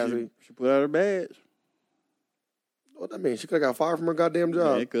some capacity. She put out her badge. What that mean? She could have got fired from her goddamn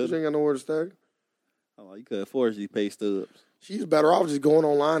job. Yeah, she ain't got nowhere to stay. Oh, you could afford these pay stubs. She's better off just going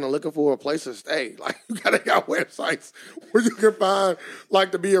online and looking for a place to stay. Like, you gotta got websites where you can find,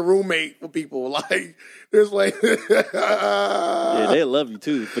 like, to be a roommate for people. Like, there's like... yeah, they love you,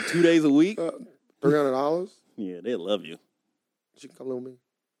 too. For 2 days a week. $300? Yeah, they love you. She can come live with me.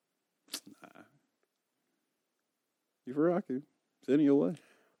 Nah. You for real? I can send you away.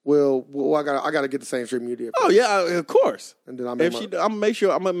 Well, I gotta get the same treatment you did. Oh, yeah, of course. And then I'm gonna make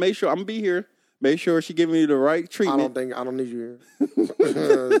sure, I'm gonna be here. Make sure she giving me the right treatment. I don't need you here.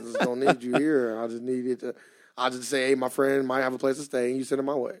 I just don't need you here. I just need it to. I just say, hey, my friend might have a place to stay, and you send it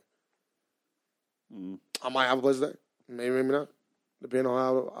my way. I might have a place to stay. Maybe not. Depending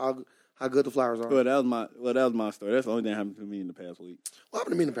on how good the flowers are. Well, that was my story. That's the only thing that happened to me in the past week. What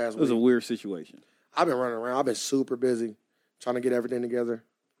happened to me in the past week? It was a weird situation. I've been running around. I've been super busy trying to get everything together.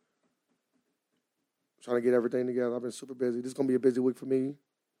 I've been super busy. This is gonna be a busy week for me.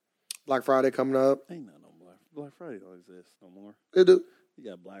 Black Friday coming up. Ain't no Black Friday don't exist no more. They do.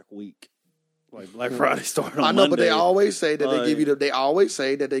 You got Black Week. Like Black Friday started on I know, Monday. but they always say that they give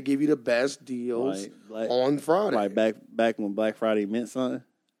you the best deals on Friday. Like back when Black Friday meant something.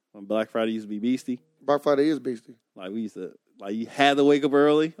 When Black Friday used to be beastie. Black Friday is beastie. Like we used to you had to wake up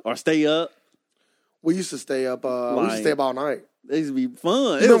early or stay up. We used to stay up we used to stay up all night. They used to be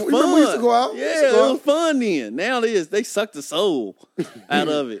fun. It was fun. We used to go out. Yeah, it was fun then. Now they suck the soul out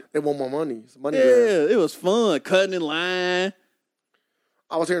of it. They want more money. It's money. Yeah, it was fun. Cutting in line.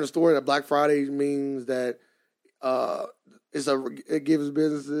 I was hearing a story that Black Friday means that it gives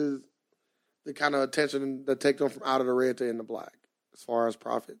businesses the kind of attention that take them from out of the red to in the black as far as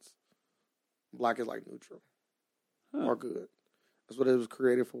profits. Black is like neutral or good. That's what it was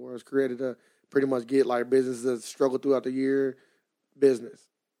created for. It was created to pretty much get like businesses that struggle throughout the year business.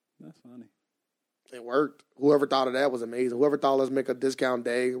 That's funny. It worked. Whoever thought of that was amazing. Whoever thought let's make a discount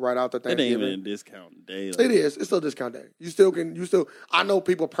day right after Thanksgiving. It ain't even a discount day. It is. It's still a discount day. You still. I know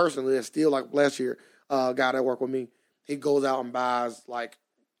people personally that still, like last year, a guy that worked with me, he goes out and buys like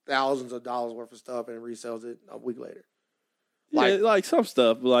thousands of dollars worth of stuff and resells it a week later. Like some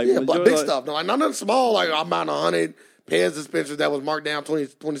stuff. Like big stuff. No, like nothing small. Like I'm buying 100 pairs of dispensers that was marked down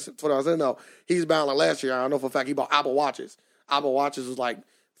 20%. No, he's buying like last year. I know for a fact he bought Apple Watches. Apple Watches was like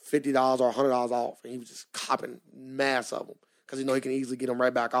 $50 or $100 off, and he was just copping mass of them because he know he can easily get them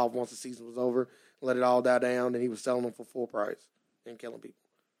right back off once the season was over, let it all die down, and he was selling them for full price and killing people.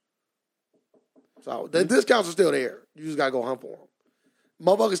 So the discounts are still there. You just gotta go hunt for them.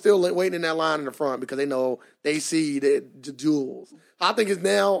 Motherfuckers still waiting in that line in the front because they know they see the jewels. I think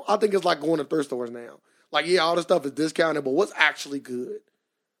it's like going to thrift stores now. Like, yeah, all this stuff is discounted, but what's actually good?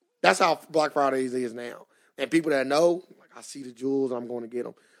 That's how Black Fridays is now. And people that know, like, I see the jewels, I'm going to get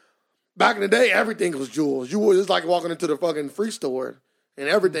them. Back in the day, everything was jewels. It's like walking into the fucking free store, and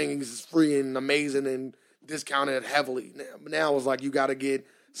everything is free and amazing and discounted heavily. Now it's like you got to get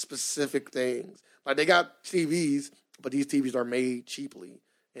specific things. Like, they got TVs, but these TVs are made cheaply,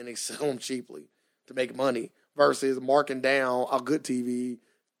 and they sell them cheaply to make money versus marking down a good TV,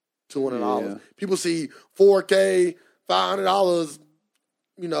 $200. Yeah. People see 4K, $500,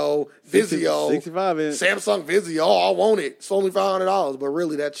 Vizio, 65-inch. Samsung Vizio. Oh, I want it. It's only $500, but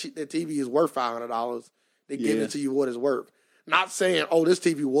really that TV is worth $500. They give it to you what it's worth. Not saying, this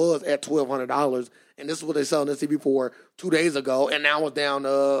TV was at $1,200, and this is what they selling this TV for 2 days ago, and now it's down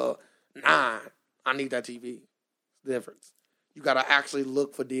to $9. I need that TV. It's the difference. You got to actually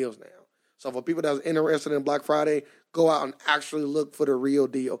look for deals now. So for people that's interested in Black Friday, go out and actually look for the real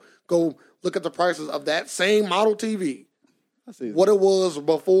deal. Go look at the prices of that same model TV. What it was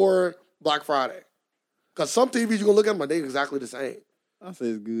before Black Friday. Because some TVs, you're going to look at them and they're exactly the same. I say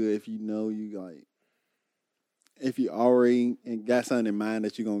it's good if you know if you already got something in mind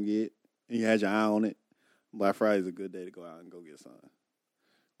that you're going to get and you had your eye on it, Black Friday is a good day to go out and go get something.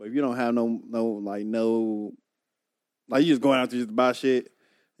 But if you don't have you just going out there just to buy shit,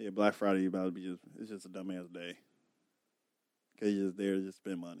 Yeah, Black Friday about to be it's just a dumbass day. Because you're just there to just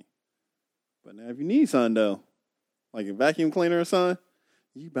spend money. But now if you need something, though, like a vacuum cleaner or something,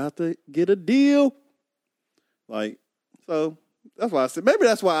 you about to get a deal. Like, so that's why I said, maybe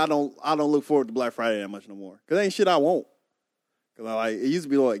that's why I don't look forward to Black Friday that much no more. Because ain't shit I want. Because it used to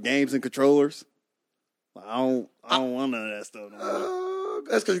be like games and controllers. Like, I don't want none of that stuff no more.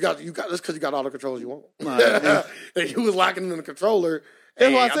 That's because you got all the controllers you want. Nah, and you was lacking in the controller.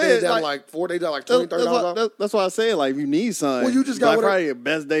 That's what I said. Down like 4 days, down like $20, $30. That's why I said, like, if you need something, Well, you just got Black Friday the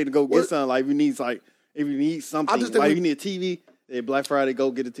best day to go get something. Like, if you need something, like, you need a TV, Black Friday,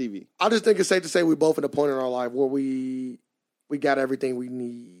 go get a TV. I just think it's safe to say we both at a point in our life where we got everything we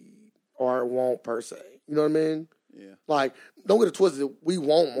need or want, per se. You know what I mean? Yeah. Like, don't get it twisted. We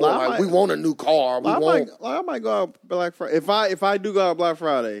want more. Like, we want a new car. I might go out Black Friday. If I do go out Black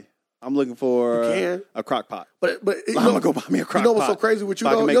Friday, I'm looking for a crock pot. But I'm going to go buy me a crock pot. You know what's so crazy with you,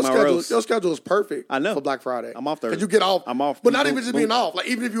 though? Your schedule is perfect. I know. For Black Friday. I'm off Thursday. Because you get off. I'm off. But not even just being off. Like,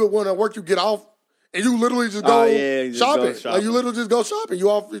 even if you want to work, you get off. And you literally just go shopping. Like, you literally just go shopping. You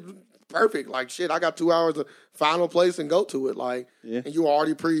off. Perfect. Like, shit, I got 2 hours to find a place and go to it. Like, and you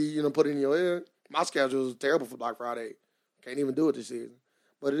already put it in your head. My schedule is terrible for Black Friday. Can't even do it this season.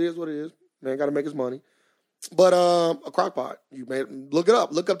 But it is what it is. Man, got to make his money. But a crock pot. You may look it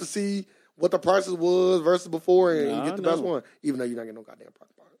up. Look up to see what the prices was versus before, and you get the best one. Even though you're not getting no goddamn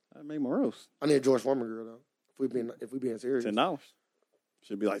crock pot. I make my roast. I need a George Foreman grill, though. If we being serious. $10.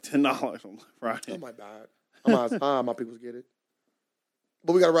 Should be like $10 on Friday. Oh, my bad. My peoples get it.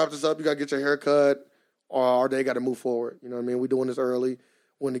 But we got to wrap this up. You got to get your hair cut, or our day got to move forward. You know what I mean? We're doing this early.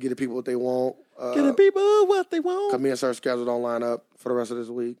 Want to get the people what they want. Get the people what they want. Because me and Sir's schedule don't line up for the rest of this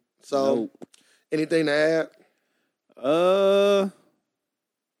week. So, anything to add?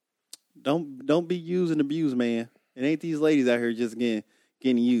 Don't be used and abused, man. It ain't these ladies out here just getting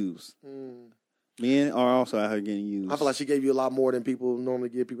used. Men are also out here getting used. I feel like she gave you a lot more than people normally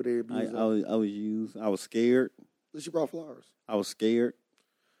give people they abuse. I was used. I was scared. At least she brought flowers. I was scared.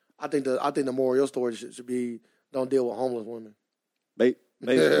 I think the moral of your story should be don't deal with homeless women.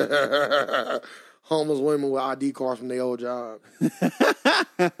 Homeless women with ID cards from their old job.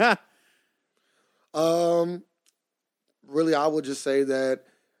 Really, I would just say that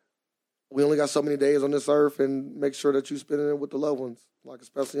we only got so many days on this earth, and make sure that you spend it with the loved ones, like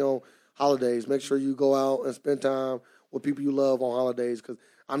especially on holidays. Make sure you go out and spend time with people you love on holidays, because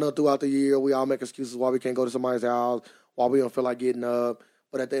I know throughout the year we all make excuses why we can't go to somebody's house, why we don't feel like getting up.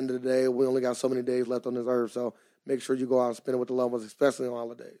 But at the end of the day, we only got so many days left on this earth, so make sure you go out and spend it with the loved ones, especially on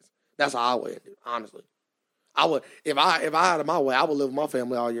holidays. That's how I would end it, honestly. I would, if I had it my way, I would live with my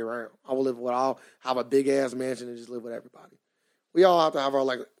family all year round. I would have a big ass mansion and just live with everybody. We all have to have our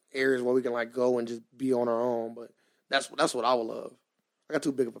like areas where we can like go and just be on our own, but that's what I would love. I got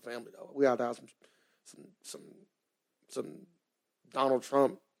too big of a family though. We have to have some Donald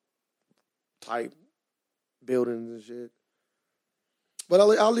Trump type buildings and shit. But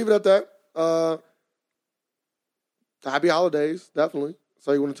I'll leave it at that. Happy holidays, definitely.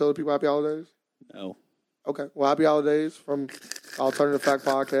 So you want to tell the people happy holidays? No. Okay. Well, happy holidays from Alternative Fact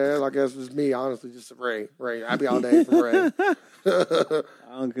Podcast. I guess it's me, honestly, just Ray. Happy holidays from Ray. I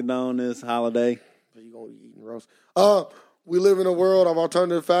don't condone this holiday. You gonna be eating roast? We live in a world of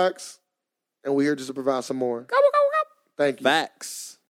alternative facts, and we're here just to provide some more. Go. Thank you. Facts.